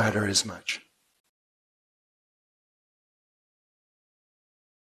 that won't matter as much.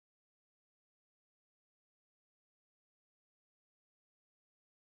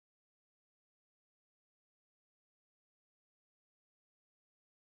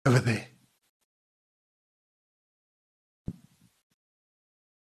 Over there.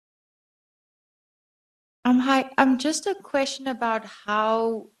 Hi. Just a question about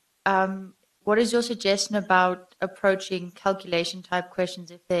how, what is your suggestion about approaching calculation type questions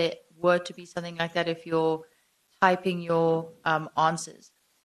if there were to be something like that, if you're typing your answers?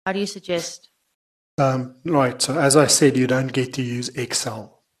 How do you suggest? Right. So as I said, you don't get to use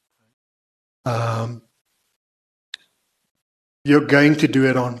Excel. You're going to do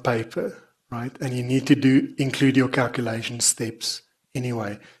it on paper, right? And you need to include your calculation steps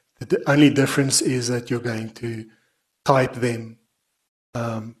anyway. The only difference is that you're going to type them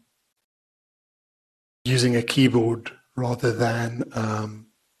using a keyboard rather than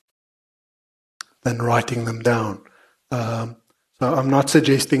writing them down. So I'm not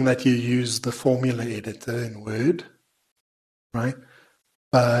suggesting that you use the formula editor in Word, right?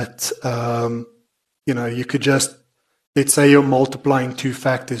 But you could just, let's say you're multiplying 2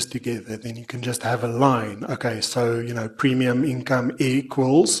 factors together, then you can just have a line. Okay, so premium income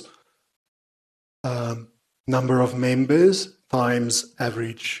equals number of members times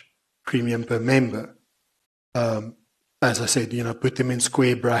average premium per member. As I said, put them in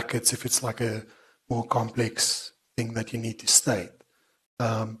square brackets if it's like a more complex thing that you need to state.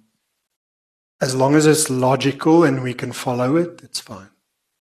 As long as it's logical and we can follow it, it's fine.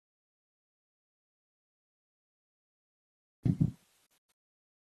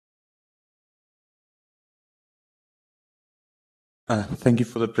 Thank you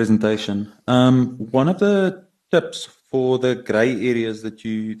for the presentation. One of the tips for the grey areas that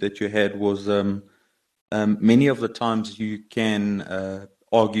you had was many of the times you can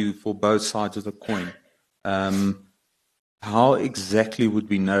argue for both sides of the coin. How exactly would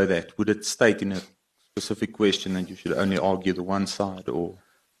we know that? Would it state in a specific question that you should only argue the one side, or?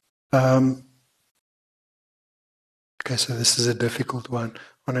 Okay, so this is a difficult one.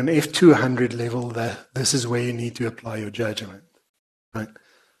 On an F200 level, this is where you need to apply your judgment, right?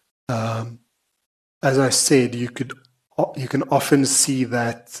 as I said, you can often see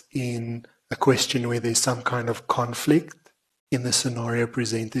that in a question where there's some kind of conflict in the scenario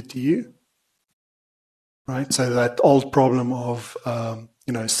presented to you, right? So that old problem of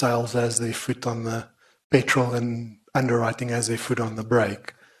sales as their foot on the petrol and underwriting as their foot on the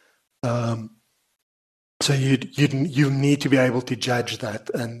brake. So you need to be able to judge that,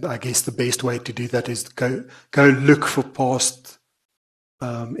 and I guess the best way to do that is to go look for past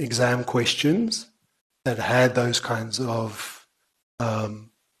exam questions that had those kinds of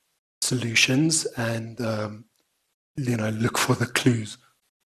solutions, and look for the clues.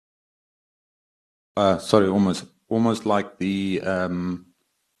 Sorry, almost like the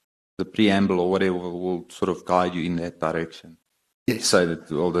preamble or whatever will sort of guide you in that direction. Yes. Say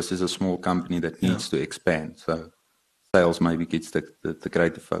that, well, this is a small company that needs to expand, so sales maybe gets the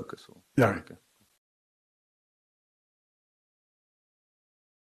greater focus. Yeah. Okay.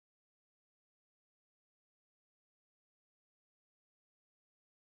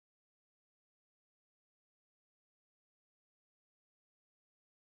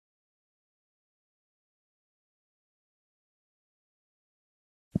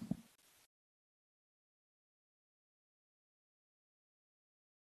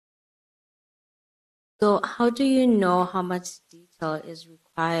 So how do you know how much detail is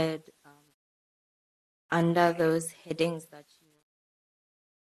required under those headings that you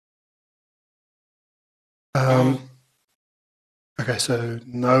Okay, so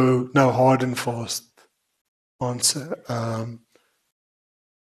no hard and fast answer.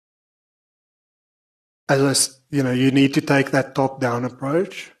 You need to take that top-down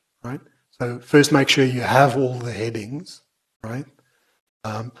approach, right? So first make sure you have all the headings, right?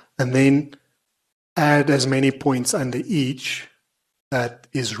 And then add as many points under each that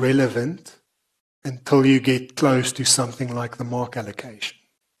is relevant until you get close to something like the mark allocation.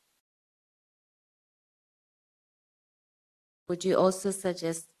 would you also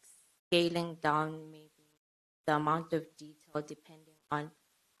suggest scaling down maybe the amount of detail depending on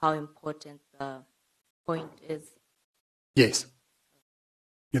how important the point is? Yes.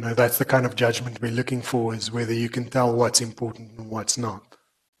 That's the kind of judgment we're looking for, is whether you can tell what's important and what's not.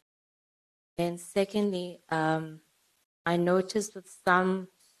 And secondly, I noticed with some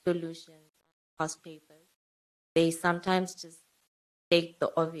solutions, past papers, they sometimes just take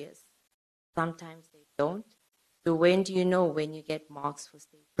the obvious. Sometimes they don't. So when do you know when you get marks for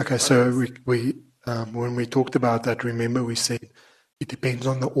stating? Okay, so we when we talked about that, remember we said it depends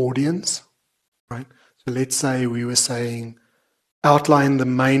on the audience, right? So let's say we were saying outline the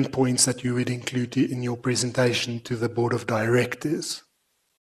main points that you would include in your presentation to the board of directors,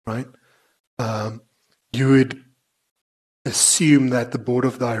 right? You would assume that the board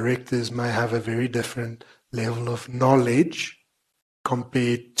of directors may have a very different level of knowledge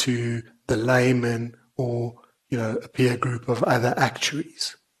compared to the layman or a peer group of other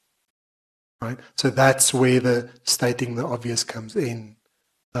actuaries, right? So that's where the stating the obvious comes in.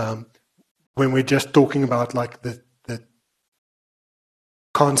 When we're just talking about like the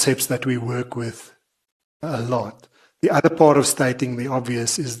concepts that we work with a lot, the other part of stating the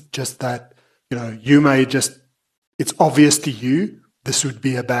obvious is just that you may just, it's obvious to you this would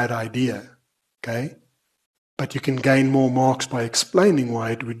be a bad idea, okay? But you can gain more marks by explaining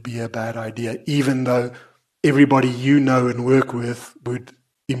why it would be a bad idea, even though everybody you know and work with would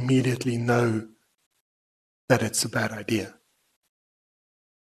immediately know that it's a bad idea.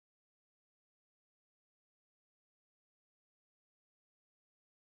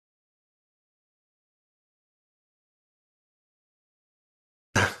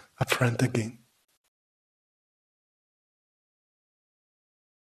 Upfront again.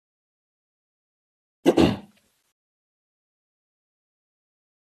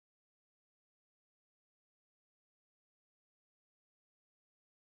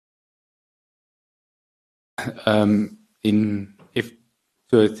 In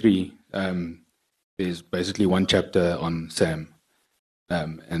F203, there's basically one chapter on SAM,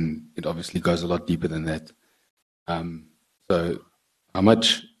 and it obviously goes a lot deeper than that. So how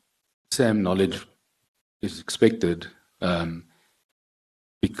much SAM knowledge is expected?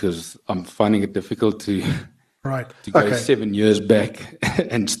 Because I'm finding it difficult to go 7 years back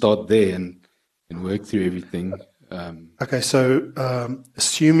and start there and work through everything. Okay, so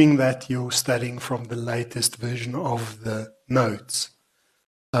assuming that you're studying from the latest version of the notes,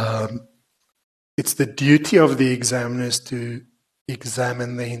 it's the duty of the examiners to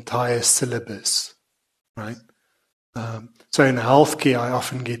examine the entire syllabus, right? So in healthcare, I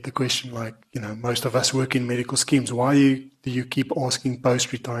often get the question like, most of us work in medical schemes. Why do you keep asking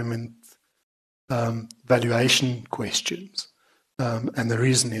post-retirement valuation questions? And the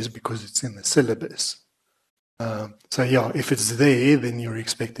reason is because it's in the syllabus. So yeah, if it's there, then you're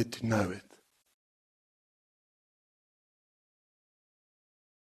expected to know it.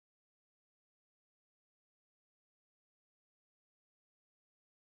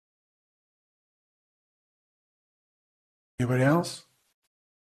 Anybody else?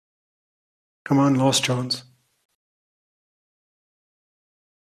 Come on, last chance.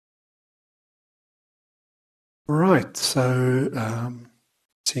 All right, so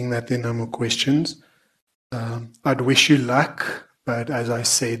seeing that there are no more questions, I'd wish you luck, but as I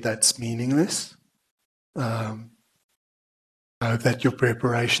said, that's meaningless. I hope that your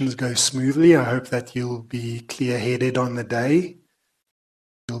preparations go smoothly. I hope that you'll be clear-headed on the day.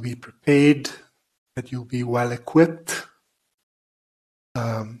 You'll be prepared, that you'll be well equipped.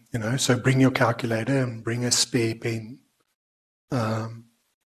 So bring your calculator and bring a spare pen.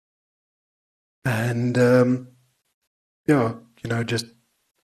 Just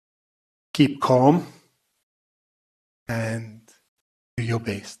keep calm and do your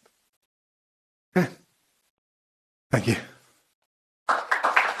best. Okay. Thank you.